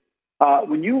undefeated.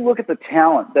 When you look at the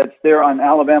talent that's there on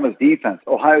Alabama's defense,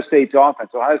 Ohio State's offense,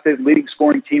 Ohio State's leading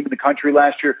scoring team in the country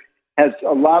last year, has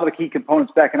a lot of the key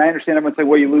components back. And I understand everyone say,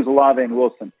 well, you lose Olave and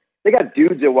Wilson. They got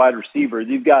dudes at wide receiver.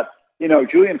 You've got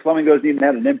Julian Fleming doesn't even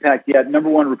have an impact yet. Number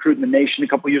one recruit in the nation a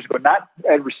couple of years ago, not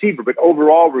at receiver, but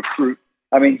overall recruit.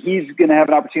 I mean, he's going to have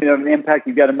an opportunity to have an impact.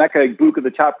 You've got Emeka Egbuka, the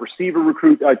top receiver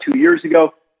recruit 2 years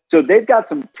ago. So they've got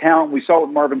some talent. We saw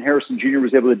what Marvin Harrison Jr.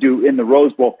 was able to do in the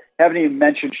Rose Bowl. Haven't even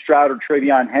mentioned Stroud or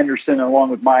Travion Henderson along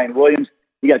with Mayan Williams.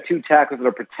 You got two tackles that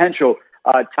are potential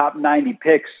top 90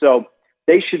 picks. So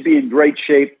they should be in great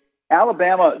shape.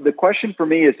 Alabama, the question for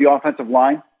me is the offensive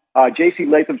line. J.C.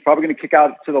 Latham's probably going to kick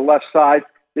out to the left side.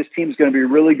 This team's going to be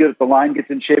really good if the line gets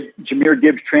in shape. Jahmyr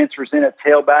Gibbs transfers in at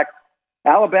tailback.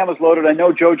 Alabama's loaded. I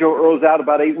know JoJo Earl's out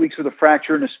about 8 weeks with a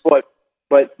fracture in his foot.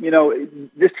 But,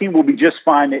 this team will be just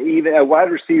fine. Even a wide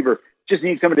receiver just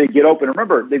needs somebody to get open.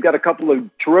 Remember, they've got a couple of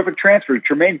terrific transfers.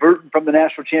 Tremaine Burton from the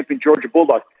national champion Georgia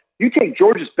Bulldogs. You take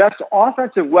Georgia's best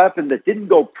offensive weapon that didn't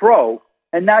go pro,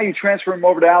 and now you transfer him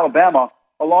over to Alabama,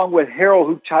 along with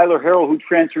Tyler Harrell, who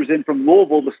transfers in from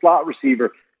Louisville, the slot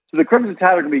receiver. So the Crimson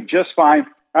Tide are going to be just fine.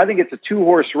 I think it's a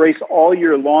two-horse race all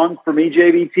year long for me,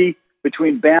 JVT,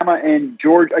 between Bama and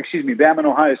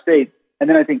Ohio State. And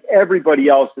then I think everybody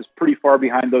else is pretty far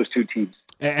behind those two teams.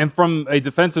 And from a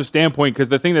defensive standpoint, because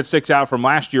the thing that sticks out from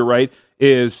last year, right,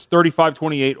 is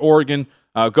 35-28 Oregon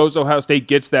goes to Ohio State,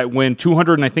 gets that win,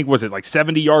 200 and I think,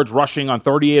 70 yards rushing on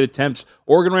 38 attempts.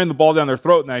 Oregon ran the ball down their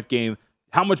throat in that game.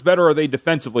 How much better are they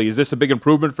defensively? Is this a big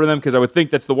improvement for them? Because I would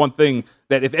think that's the one thing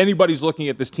that if anybody's looking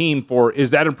at this team for, is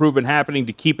that improvement happening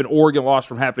to keep an Oregon loss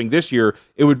from happening this year,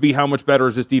 it would be how much better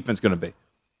is this defense going to be?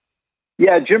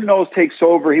 Yeah, Jim Knowles takes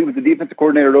over. He was the defensive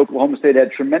coordinator at Oklahoma State,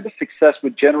 had tremendous success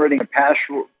with generating a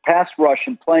pass rush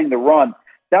and playing the run.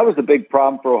 That was the big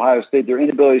problem for Ohio State, their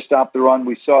inability to stop the run.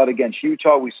 We saw it against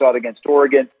Utah. We saw it against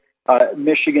Oregon,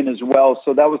 Michigan as well.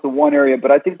 So that was the one area.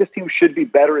 But I think this team should be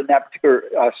better in that particular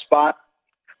spot.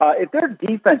 If their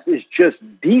defense is just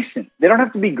decent, they don't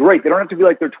have to be great. They don't have to be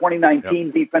like their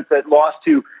 2019 defense that lost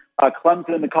to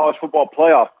Clemson in the college football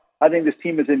playoff. I think this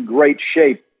team is in great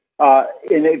shape.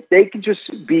 And if they can just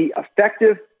be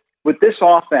effective with this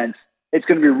offense, it's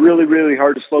going to be really, really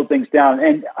hard to slow things down.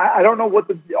 And I don't know what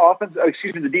the defense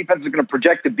is going to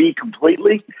project to be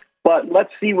completely, but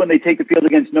let's see when they take the field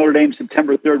against Notre Dame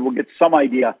September 3rd. We'll get some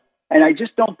idea. And I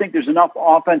just don't think there's enough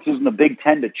offenses in the Big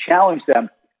Ten to challenge them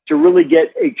to really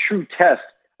get a true test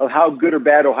of how good or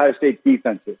bad Ohio State's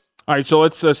defense is. All right, so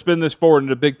let's spin this forward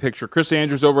into the big picture. Chris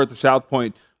Andrews over at the South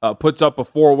Point puts up a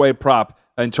four-way prop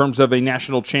in terms of a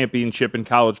national championship in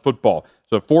college football.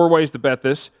 So 4 ways to bet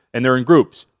this, and they're in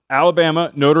groups.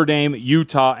 Alabama, Notre Dame,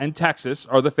 Utah, and Texas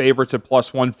are the favorites at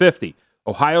plus 150.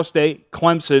 Ohio State,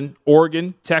 Clemson,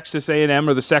 Oregon, Texas A&M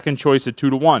are the second choice at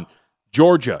 2-1.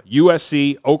 Georgia,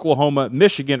 USC, Oklahoma,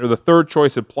 Michigan are the third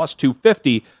choice at plus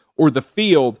 250, or the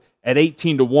field at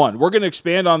 18-1. We're going to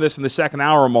expand on this in the second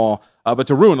hour, Maul, but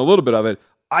to ruin a little bit of it,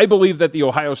 I believe that the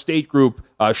Ohio State group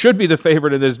should be the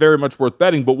favorite and is very much worth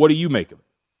betting, but what do you make of it?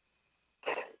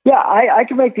 Yeah, I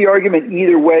can make the argument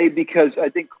either way because I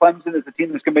think Clemson is the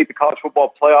team that's going to make the college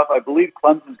football playoff. I believe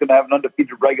Clemson's going to have an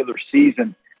undefeated regular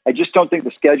season. I just don't think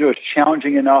the schedule is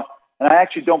challenging enough, and I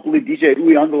actually don't believe DJ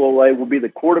Uiagalelei will be the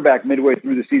quarterback midway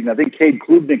through the season. I think Cade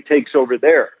Klubnik takes over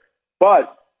there.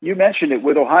 But you mentioned it,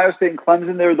 with Ohio State and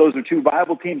Clemson there, those are two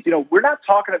viable teams. We're not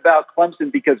talking about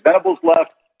Clemson because Venables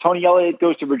left. Tony Elliott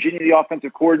goes to Virginia, the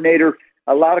offensive coordinator.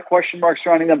 A lot of question marks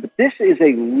surrounding them. But this is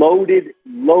a loaded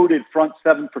front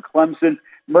seven for Clemson.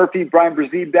 Murphy, Brian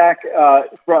Brzee back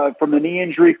from the knee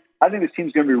injury. I think this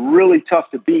team's going to be really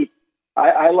tough to beat.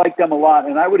 I like them a lot.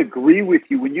 And I would agree with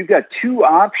you. When you've got two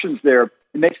options there,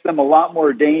 it makes them a lot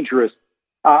more dangerous.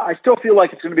 I still feel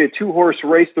like it's going to be a two-horse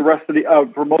race the rest of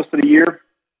the for most of the year.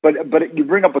 But you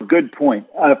bring up a good point.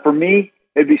 For me,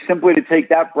 it'd be simply to take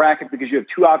that bracket because you have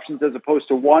two options as opposed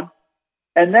to one.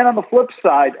 And then on the flip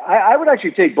side, I would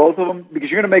actually take both of them because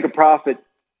you're going to make a profit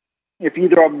if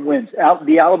either of them wins,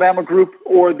 the Alabama group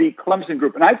or the Clemson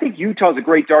group. And I think Utah's a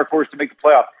great dark horse to make the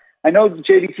playoff. I know the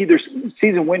JVT, their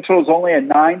season win total is only at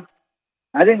 9.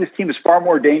 I think this team is far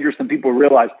more dangerous than people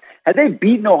realize. Had they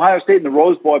beaten Ohio State in the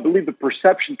Rose Bowl, I believe the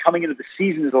perception coming into the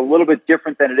season is a little bit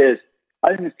different than it is. I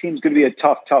think this team's going to be a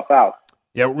tough out.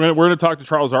 Yeah, we're going to talk to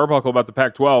Charles Arbuckle about the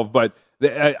Pac-12, but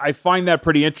I find that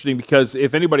pretty interesting because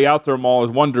if anybody out there, Maul,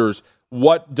 wonders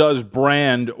what does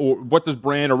brand or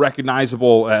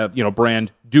recognizable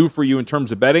brand do for you in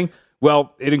terms of betting,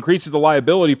 well, it increases the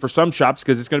liability for some shops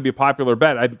because it's going to be a popular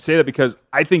bet. I say that because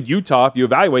I think Utah, if you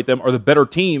evaluate them, are the better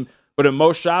team, but in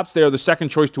most shops, they are the second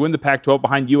choice to win the Pac-12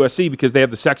 behind USC because they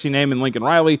have the sexy name in Lincoln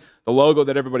Riley, the logo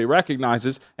that everybody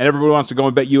recognizes, and everybody wants to go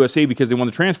and bet USC because they won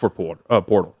the transfer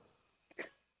portal.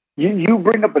 You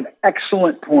bring up an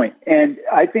excellent point, and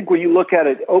I think when you look at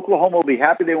it, Oklahoma will be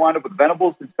happy they wound up with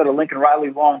Venables instead of Lincoln Riley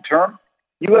long term.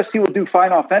 USC will do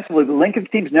fine offensively. The Lincoln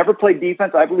team's never played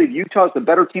defense. I believe Utah is the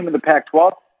better team in the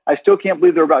Pac-12. I still can't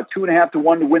believe they're about 2.5 to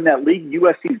 1 to win that league.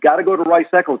 USC's got to go to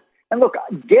Rice-Eccles. And look,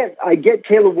 I get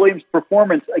Caleb Williams'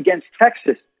 performance against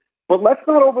Texas, but let's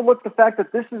not overlook the fact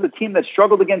that this is a team that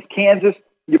struggled against Kansas.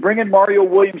 You bring in Mario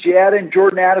Williams, you add in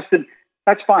Jordan Addison.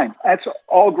 That's fine. That's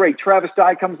all great. Travis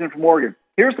Dye comes in from Oregon.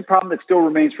 Here's the problem that still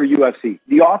remains for USC,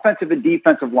 the offensive and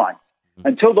defensive line.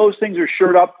 Until those things are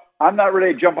shored up, I'm not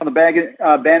ready to jump on the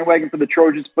bandwagon for the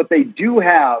Trojans, but they do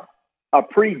have a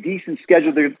pretty decent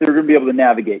schedule they're going to be able to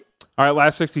navigate. All right,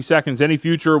 last 60 seconds. Any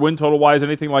future win total-wise,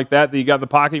 anything like that you got in the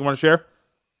pocket you want to share?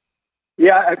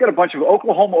 Yeah, I've got a bunch of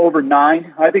Oklahoma over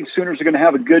 9. I think Sooners are going to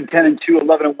have a good 10-2,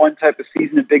 11-1 type of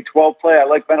season in Big 12 play. I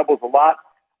like Venables a lot.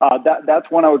 That's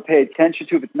one I would pay attention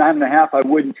to. If it's 9.5, I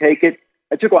wouldn't take it.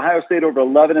 I took Ohio State over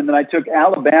 11, and then I took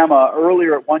Alabama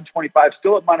earlier at 125,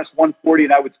 still at minus 140,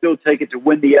 and I would still take it to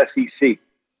win the SEC.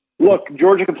 Look,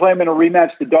 Georgia can play them in a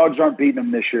rematch. The Dogs aren't beating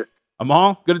them this year.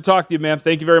 Amal, good to talk to you, man.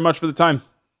 Thank you very much for the time.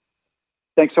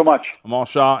 Thanks so much. Amal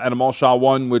Shah at Amal Shah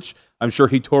 1, which I'm sure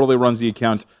he totally runs the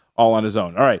account all on his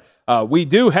own. All right, we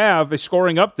do have a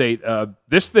scoring update.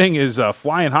 This thing is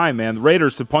flying high, man. The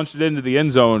Raiders have punched it into the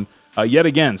end zone yet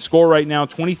again. Score right now,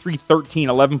 23-13,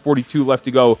 11:42 left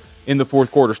to go in the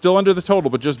fourth quarter. Still under the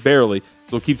total, but just barely.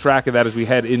 So we'll keep track of that as we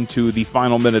head into the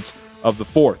final minutes of the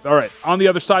fourth. All right, on the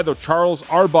other side, though, Charles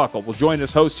Arbuckle will join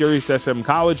us, host Sirius SM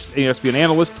College, ESPN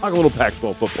analyst, talk a little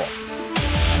Pac-12 football.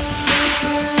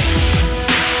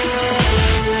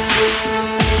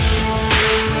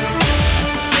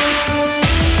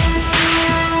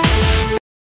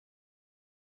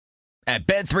 At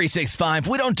Bet365,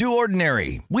 we don't do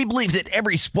ordinary. We believe that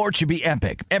every sport should be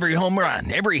epic. Every home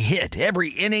run, every hit,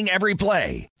 every inning, every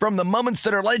play. From the moments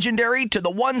that are legendary to the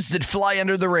ones that fly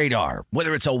under the radar.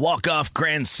 Whether it's a walk-off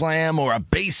grand slam or a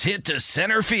base hit to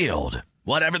center field.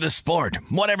 Whatever the sport,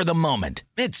 whatever the moment.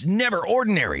 It's never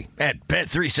ordinary at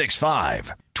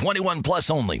Bet365. 21 plus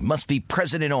only. Must be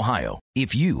present in Ohio.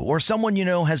 If you or someone you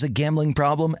know has a gambling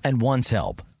problem and wants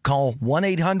help, call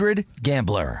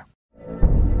 1-800-GAMBLER.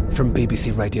 From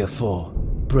BBC Radio 4,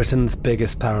 Britain's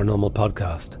biggest paranormal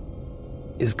podcast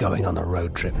is going on a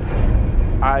road trip.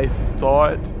 I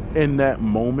thought in that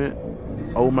moment,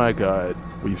 oh my God,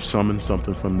 we've summoned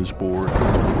something from this board.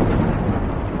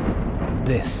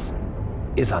 This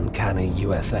is Uncanny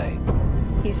USA.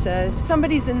 He says,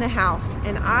 somebody's in the house,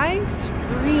 and I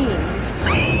screamed.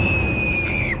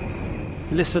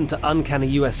 Listen to Uncanny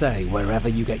USA wherever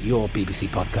you get your BBC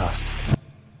podcasts,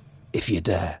 if you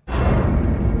dare.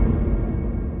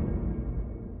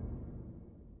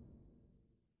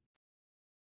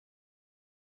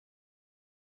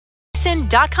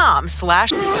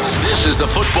 This is the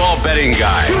Football Betting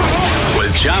Guide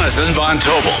with Jonathan Von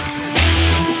Tobel.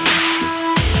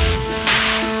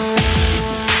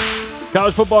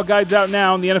 College football guide's out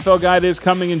now, and the NFL guide is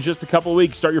coming in just a couple of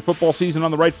weeks. Start your football season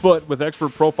on the right foot with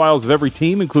expert profiles of every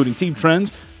team, including team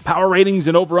trends, power ratings,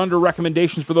 and over-under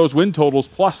recommendations for those win totals,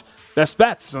 plus best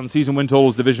bets on season win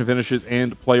totals, division finishes,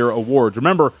 and player awards.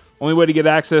 Remember, only way to get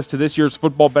access to this year's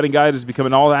football betting guide is to become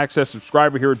an all-access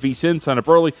subscriber here at VSiN. Sign up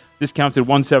early, discounted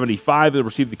 $175. You'll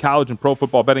receive the college and pro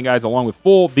football betting guides along with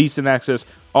full VSiN access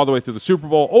all the way through the Super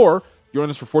Bowl, or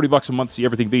join us for $40 a month to see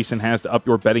everything VSiN has to up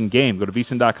your betting game. Go to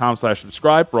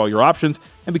VSiN.com/subscribe for all your options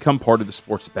and become part of the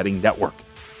sports betting network.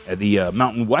 At the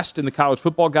Mountain West in the college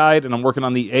football guide, and I'm working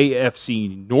on the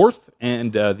AFC North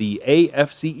and the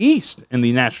AFC East in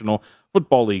the National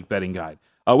Football League betting guide.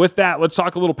 With that, let's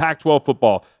talk a little Pac-12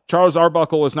 football. Charles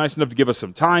Arbuckle is nice enough to give us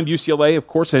some time. UCLA, of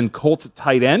course, and Colts at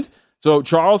tight end. So,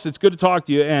 Charles, it's good to talk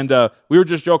to you, and we were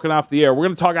just joking off the air. We're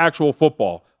going to talk actual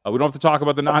football. We don't have to talk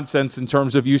about the nonsense in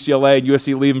terms of UCLA and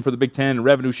USC leaving for the Big Ten and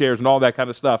revenue shares and all that kind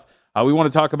of stuff. We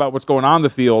want to talk about what's going on the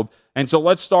field. And so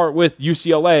let's start with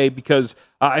UCLA because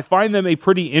I find them a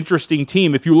pretty interesting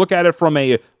team. If you look at it from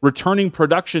a returning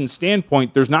production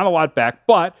standpoint, there's not a lot back,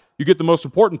 but you get the most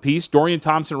important piece, Dorian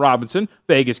Thompson-Robinson,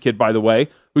 Vegas kid, by the way,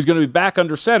 who's going to be back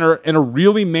under center and a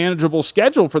really manageable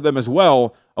schedule for them as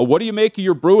well. What do you make of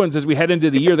your Bruins as we head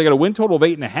into the year? They got a win total of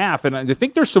 8.5, and I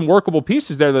think there's some workable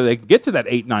pieces there that they can get to that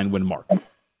 8-9 win mark.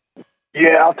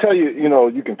 Yeah, I'll tell you,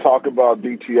 you can talk about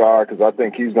DTR because I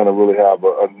think he's going to really have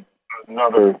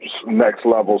another next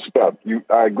level step.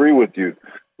 I agree with you.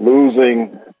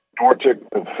 Losing Dorchik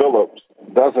and Phillips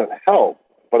doesn't help,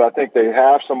 but I think they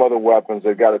have some other weapons.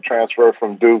 They've got a transfer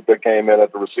from Duke that came in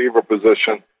at the receiver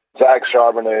position. Zach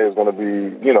Charbonnet is going to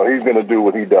be, he's going to do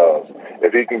what he does.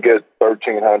 If he can get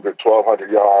 1,300,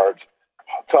 1,200 yards,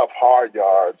 tough, hard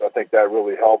yards, I think that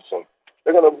really helps him.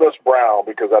 They're going to miss Brown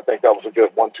because I think that was a good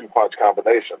 1-2 punch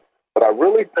combination. But I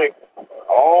really think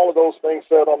all of those things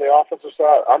said on the offensive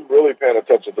side, I'm really paying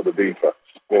attention to the defense.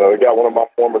 You know, they got one of my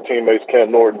former teammates,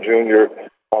 Ken Norton Jr.,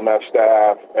 on that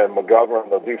staff, and McGovern,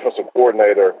 the defensive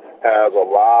coordinator, has a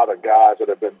lot of guys that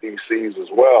have been DCs as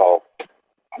well.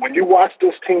 When you watch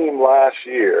this team last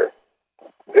year,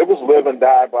 it was live and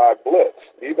die by blitz.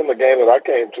 Even the game that I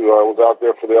came to, I was out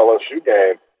there for the LSU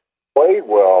game, played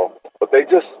well, but they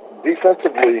just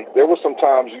defensively, there were some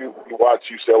times you watched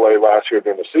UCLA last year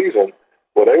during the season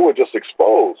where they were just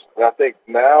exposed. And I think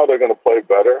now they're going to play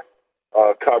better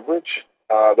coverage.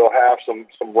 They'll have some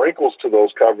wrinkles to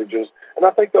those coverages, and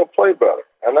I think they'll play better.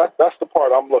 And that's the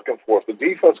part I'm looking for. If the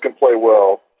defense can play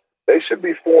well, they should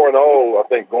be 4-0, I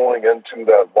think, going into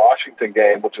that Washington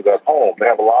game, which is at home. They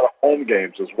have a lot of home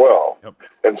games as well. Yep.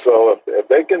 And so if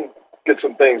they can get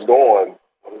some things going,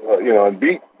 and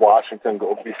beat Washington,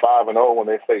 go be 5-0 when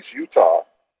they face Utah,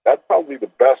 that's probably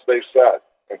the best they've set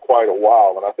in quite a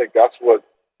while. And I think that's what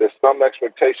there's some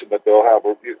expectation that they'll have.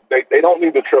 They don't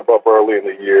need to trip up early in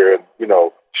the year and,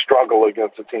 struggle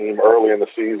against a team early in the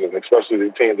season, especially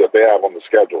the teams that they have on the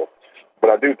schedule. But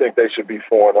I do think they should be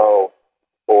 4-0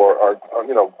 or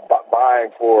vying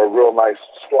for a real nice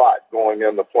slot going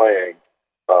into playing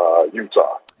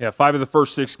Utah. Yeah, 5 of the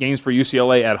first 6 games for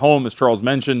UCLA at home, as Charles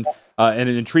mentioned, and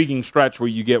an intriguing stretch where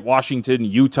you get Washington,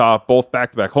 Utah, both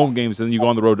back-to-back home games, and then you go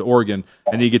on the road to Oregon,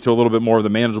 and then you get to a little bit more of the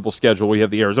manageable schedule where you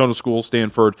have the Arizona school,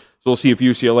 Stanford, so we'll see if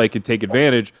UCLA can take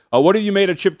advantage. What have you made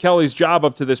of Chip Kelly's job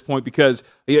up to this point? Because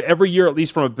every year, at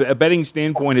least from a betting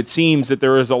standpoint, it seems that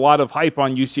there is a lot of hype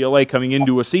on UCLA coming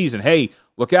into a season. Hey,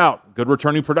 look out, good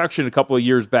returning production a couple of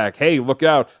years back. Hey, look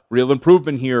out, real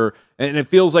improvement here. And it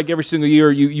feels like every single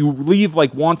year you leave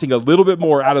like wanting a little bit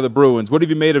more out of the Bruins. What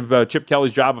have you made of Chip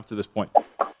Kelly's job up to this point?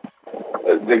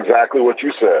 Exactly what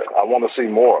you said. I want to see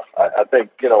more. I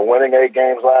think, winning 8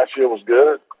 games last year was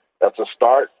good. That's a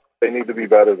start. They need to be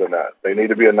better than that. They need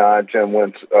to be a 9-10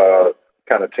 wins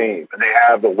kind of team. And they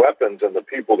have the weapons and the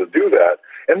people to do that.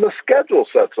 And the schedule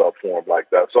sets up for them like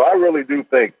that. So I really do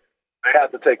think they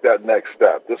have to take that next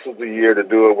step. This is the year to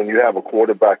do it when you have a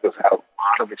quarterback that's had a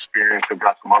lot of experience. They've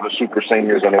got some other super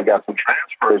seniors, and they've got some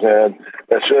transfers in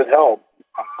that should help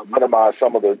minimize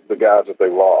some of the guys that they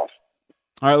lost.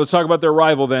 All right, let's talk about their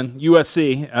rival then,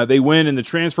 USC. They win in the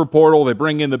transfer portal. They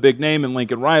bring in the big name in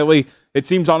Lincoln Riley. It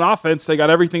seems on offense they got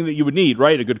everything that you would need,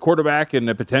 right? A good quarterback and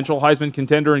a potential Heisman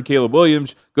contender in Caleb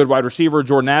Williams, good wide receiver,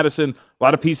 Jordan Addison, a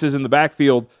lot of pieces in the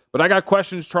backfield. But I got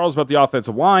questions, Charles, about the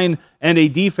offensive line and a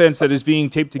defense that is being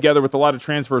taped together with a lot of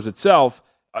transfers itself.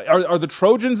 Are the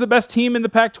Trojans the best team in the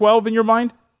Pac-12 in your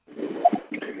mind?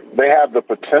 They have the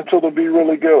potential to be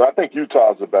really good. I think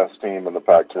Utah's the best team in the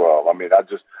Pac-12. I mean,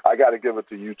 I got to give it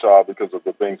to Utah because of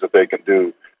the things that they can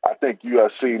do. I think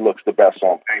USC looks the best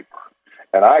on paper.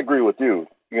 And I agree with you.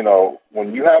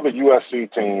 When you have a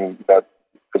USC team that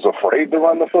is afraid to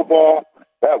run the football,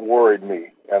 that worried me.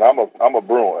 And I'm a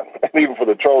Bruin. And even for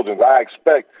the Trojans, I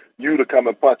expect you to come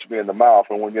and punch me in the mouth,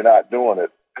 and when you're not doing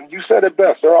it. And you said it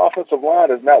best. Their offensive line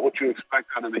is not what you expect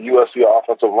out of the USC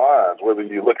offensive lines, whether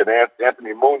you look at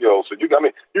Anthony Munoz. You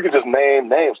can just name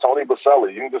names, Tony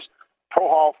Baselli. You can just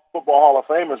Football Hall of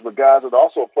Famers, but guys that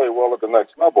also play well at the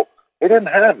next level. They didn't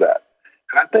have that.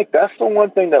 And I think that's the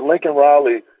one thing that Lincoln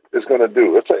Riley is going to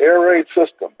do. It's an air raid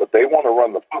system, but they want to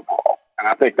run the football. And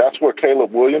I think that's where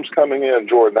Caleb Williams coming in,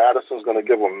 Jordan Addison's going to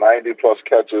give them 90-plus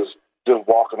catches just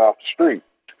walking off the street.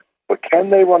 But can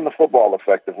they run the football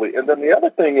effectively? And then the other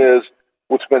thing is,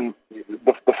 what's been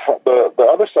the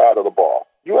other side of the ball.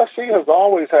 USC has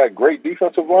always had great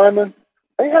defensive linemen.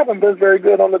 They haven't been very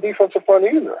good on the defensive front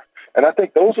either. And I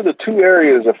think those are the two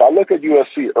areas. If I look at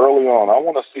USC early on, I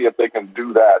want to see if they can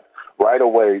do that right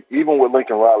away, even with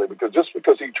Lincoln Riley, because just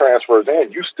because he transfers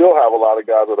in, you still have a lot of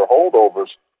guys that are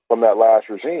holdovers from that last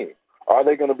regime. Are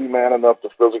they going to be man enough to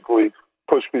physically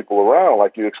push people around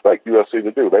like you expect USC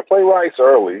to do? They play Rice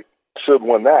early, should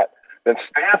win that. Then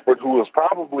Stanford, who is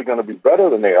probably going to be better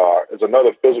than they are, is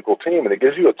another physical team, and it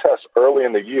gives you a test early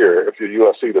in the year if you're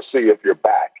USC to see if you're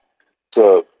back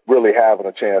to really having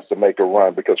a chance to make a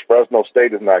run, because Fresno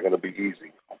State is not going to be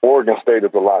easy. Oregon State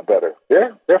is a lot better.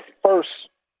 Their first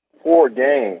 4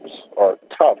 games are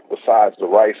tough besides the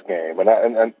Rice game.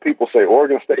 And people say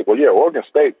Oregon State. Well, yeah, Oregon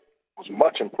State was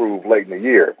much improved late in the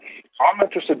year. So I'm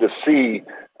interested to see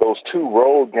those 2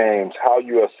 road games, how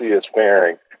USC is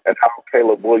faring, and how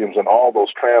Caleb Williams and all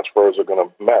those transfers are going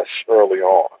to mesh early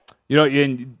on.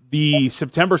 In the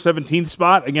September 17th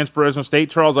spot against Fresno State,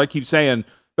 Charles, I keep saying,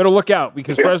 better look out,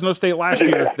 because Fresno State last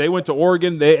year, they went to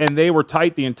Oregon, they were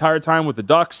tight the entire time with the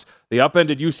Ducks. They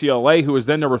upended UCLA, who was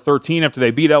then number 13 after they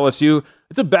beat LSU.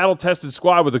 It's a battle-tested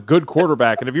squad with a good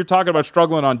quarterback, and if you're talking about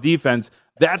struggling on defense,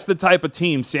 that's the type of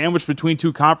team sandwiched between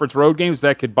two conference road games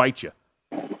that could bite you.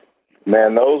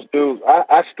 Man, those dudes,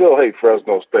 I still hate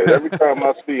Fresno State. Every time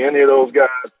I see any of those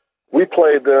guys, we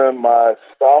played them my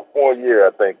sophomore year,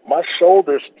 I think. My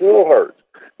shoulder still hurts.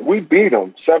 We beat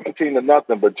them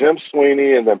 17-0, but Jim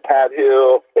Sweeney and then Pat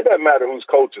Hill, it doesn't matter who's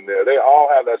coaching there. They all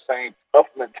have that same tough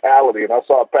mentality. And I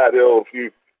saw Pat Hill a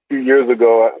few years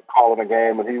ago calling a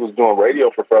game, and he was doing radio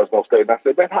for Fresno State. And I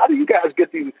said, man, how do you guys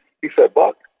get these? He said,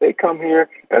 Buck, they come here,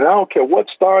 and I don't care what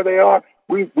star they are,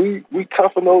 we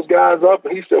toughen those guys up.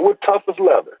 And he said, we're tough as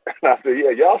leather. And I said,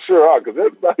 yeah, y'all sure are, because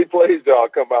everybody plays y'all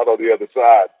come out on the other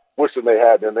side, wishing they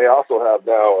had. And they also have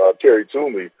now Terry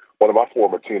Toomey, one of my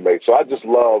former teammates. So I just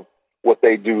love what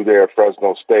they do there at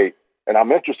Fresno State. And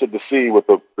I'm interested to see with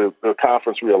the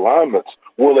conference realignments,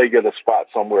 will they get a spot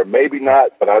somewhere? Maybe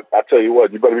not, but I tell you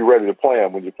what, you better be ready to play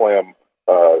them when you play them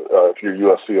if you're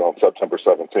USC on September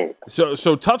 17th.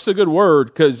 So tough's a good word,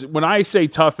 because when I say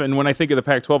tough and when I think of the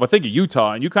Pac-12, I think of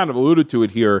Utah, and you kind of alluded to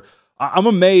it here. I'm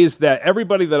amazed that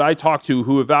everybody that I talk to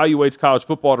who evaluates college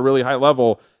football at a really high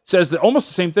level says that almost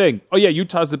the same thing. Oh, yeah,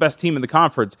 Utah's the best team in the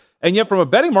conference. And yet from a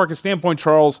betting market standpoint,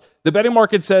 Charles, the betting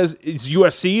market says it's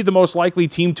USC the most likely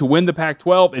team to win the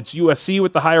Pac-12. It's USC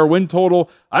with the higher win total.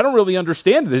 I don't really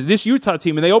understand this Utah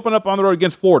team, and they open up on the road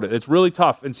against Florida. It's really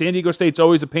tough, and San Diego State's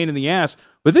always a pain in the ass.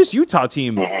 But this Utah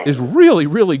team is really,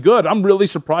 really good. I'm really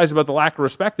surprised about the lack of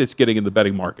respect it's getting in the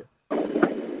betting market.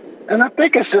 And I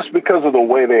think it's just because of the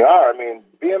way they are. I mean,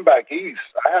 being back east,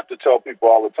 I have to tell people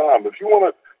all the time, if you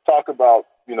want to talk about,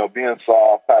 being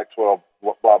soft, Pac-12,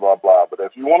 blah, blah, blah, but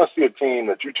if you want to see a team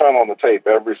that you turn on the tape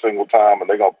every single time and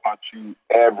they're going to punch you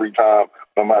every time,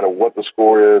 no matter what the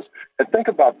score is, and think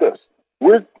about this.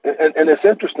 And it's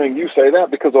interesting you say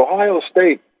that, because Ohio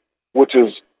State, which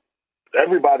is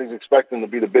everybody's expecting to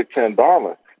be the Big Ten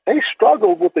darling, they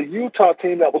struggled with the Utah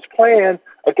team that was playing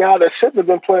a guy that shouldn't have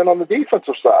been playing on the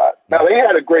defensive side. Now, they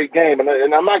had a great game, and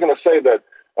I'm not going to say that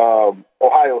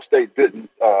Ohio State didn't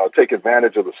take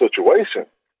advantage of the situation.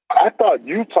 I thought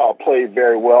Utah played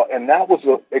very well, and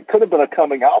it could have been a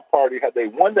coming out party had they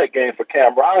won that game for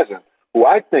Cam Rising, who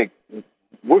I think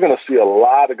we're going to see a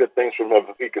lot of good things from him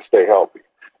if he can stay healthy.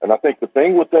 And I think the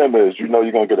thing with them is, you're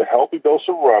going to get a healthy dose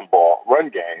of run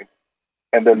game,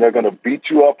 and then they're going to beat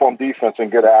you up on defense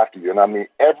and get after you. And I mean,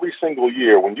 every single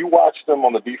year, when you watch them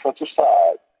on the defensive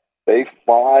side, they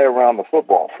fly around the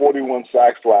football. 41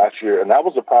 sacks last year, and that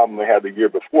was a problem they had the year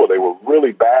before. They were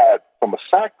really bad from a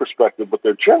sack perspective, but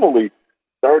they're generally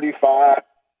 35,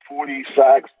 40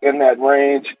 sacks in that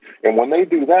range. And when they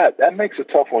do that, that makes it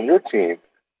tough on your team.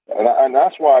 And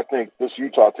that's why I think this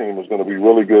Utah team is going to be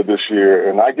really good this year.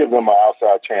 And I give them an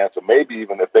outside chance, and maybe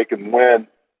even if they can win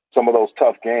some of those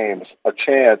tough games, a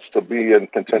chance to be in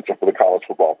contention for the college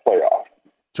football playoff.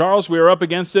 Charles, we are up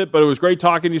against it, but it was great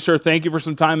talking to you, sir. Thank you for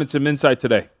some time and some insight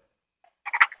today.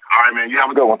 All right, man. You have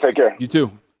a good one. Take care. You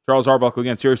too. Charles Arbuckle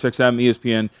again, SiriusXM,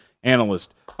 ESPN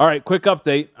analyst. All right, quick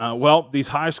update. These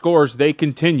high scores, they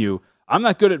continue. I'm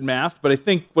not good at math, but I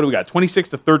think, what do we got,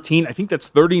 26-13? I think that's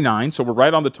 39, so we're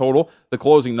right on the total, the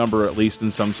closing number at least in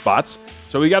some spots.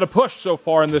 So we got a push so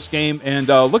far in this game, and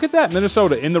look at that,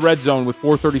 Minnesota in the red zone with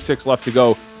 4:36 left to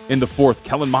go in the fourth.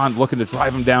 Kellen Mond looking to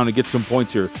drive him down and get some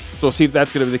points here. So we'll see if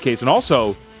that's going to be the case. And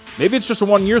also, maybe it's just a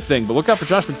one-year thing, but look out for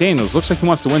Josh McDaniels. Looks like he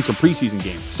wants to win some preseason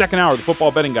games. Second hour of the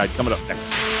Football Betting Guide coming up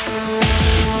next.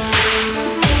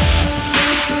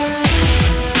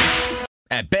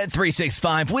 At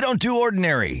Bet365, we don't do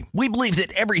ordinary. We believe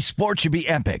that every sport should be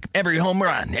epic. Every home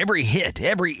run, every hit,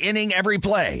 every inning, every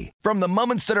play. From the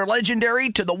moments that are legendary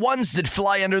to the ones that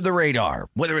fly under the radar.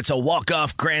 Whether it's a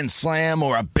walk-off grand slam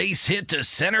or a base hit to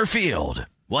center field.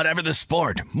 Whatever the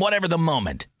sport, whatever the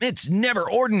moment. It's never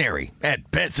ordinary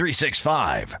at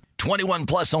Bet365. 21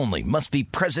 plus only. Must be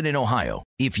present in Ohio.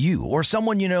 If you or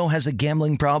someone you know has a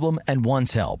gambling problem and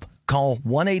wants help, call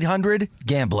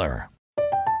 1-800-GAMBLER.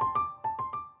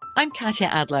 I'm Katya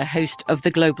Adler, host of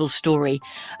The Global Story.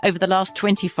 Over the last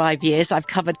 25 years, I've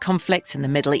covered conflicts in the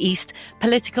Middle East,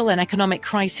 political and economic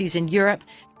crises in Europe,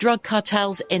 drug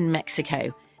cartels in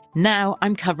Mexico. Now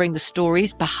I'm covering the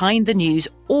stories behind the news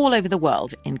all over the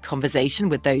world in conversation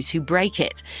with those who break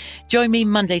it. Join me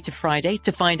Monday to Friday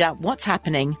to find out what's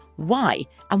happening, why,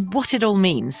 and what it all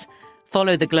means.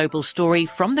 Follow The Global Story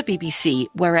from the BBC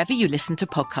wherever you listen to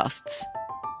podcasts.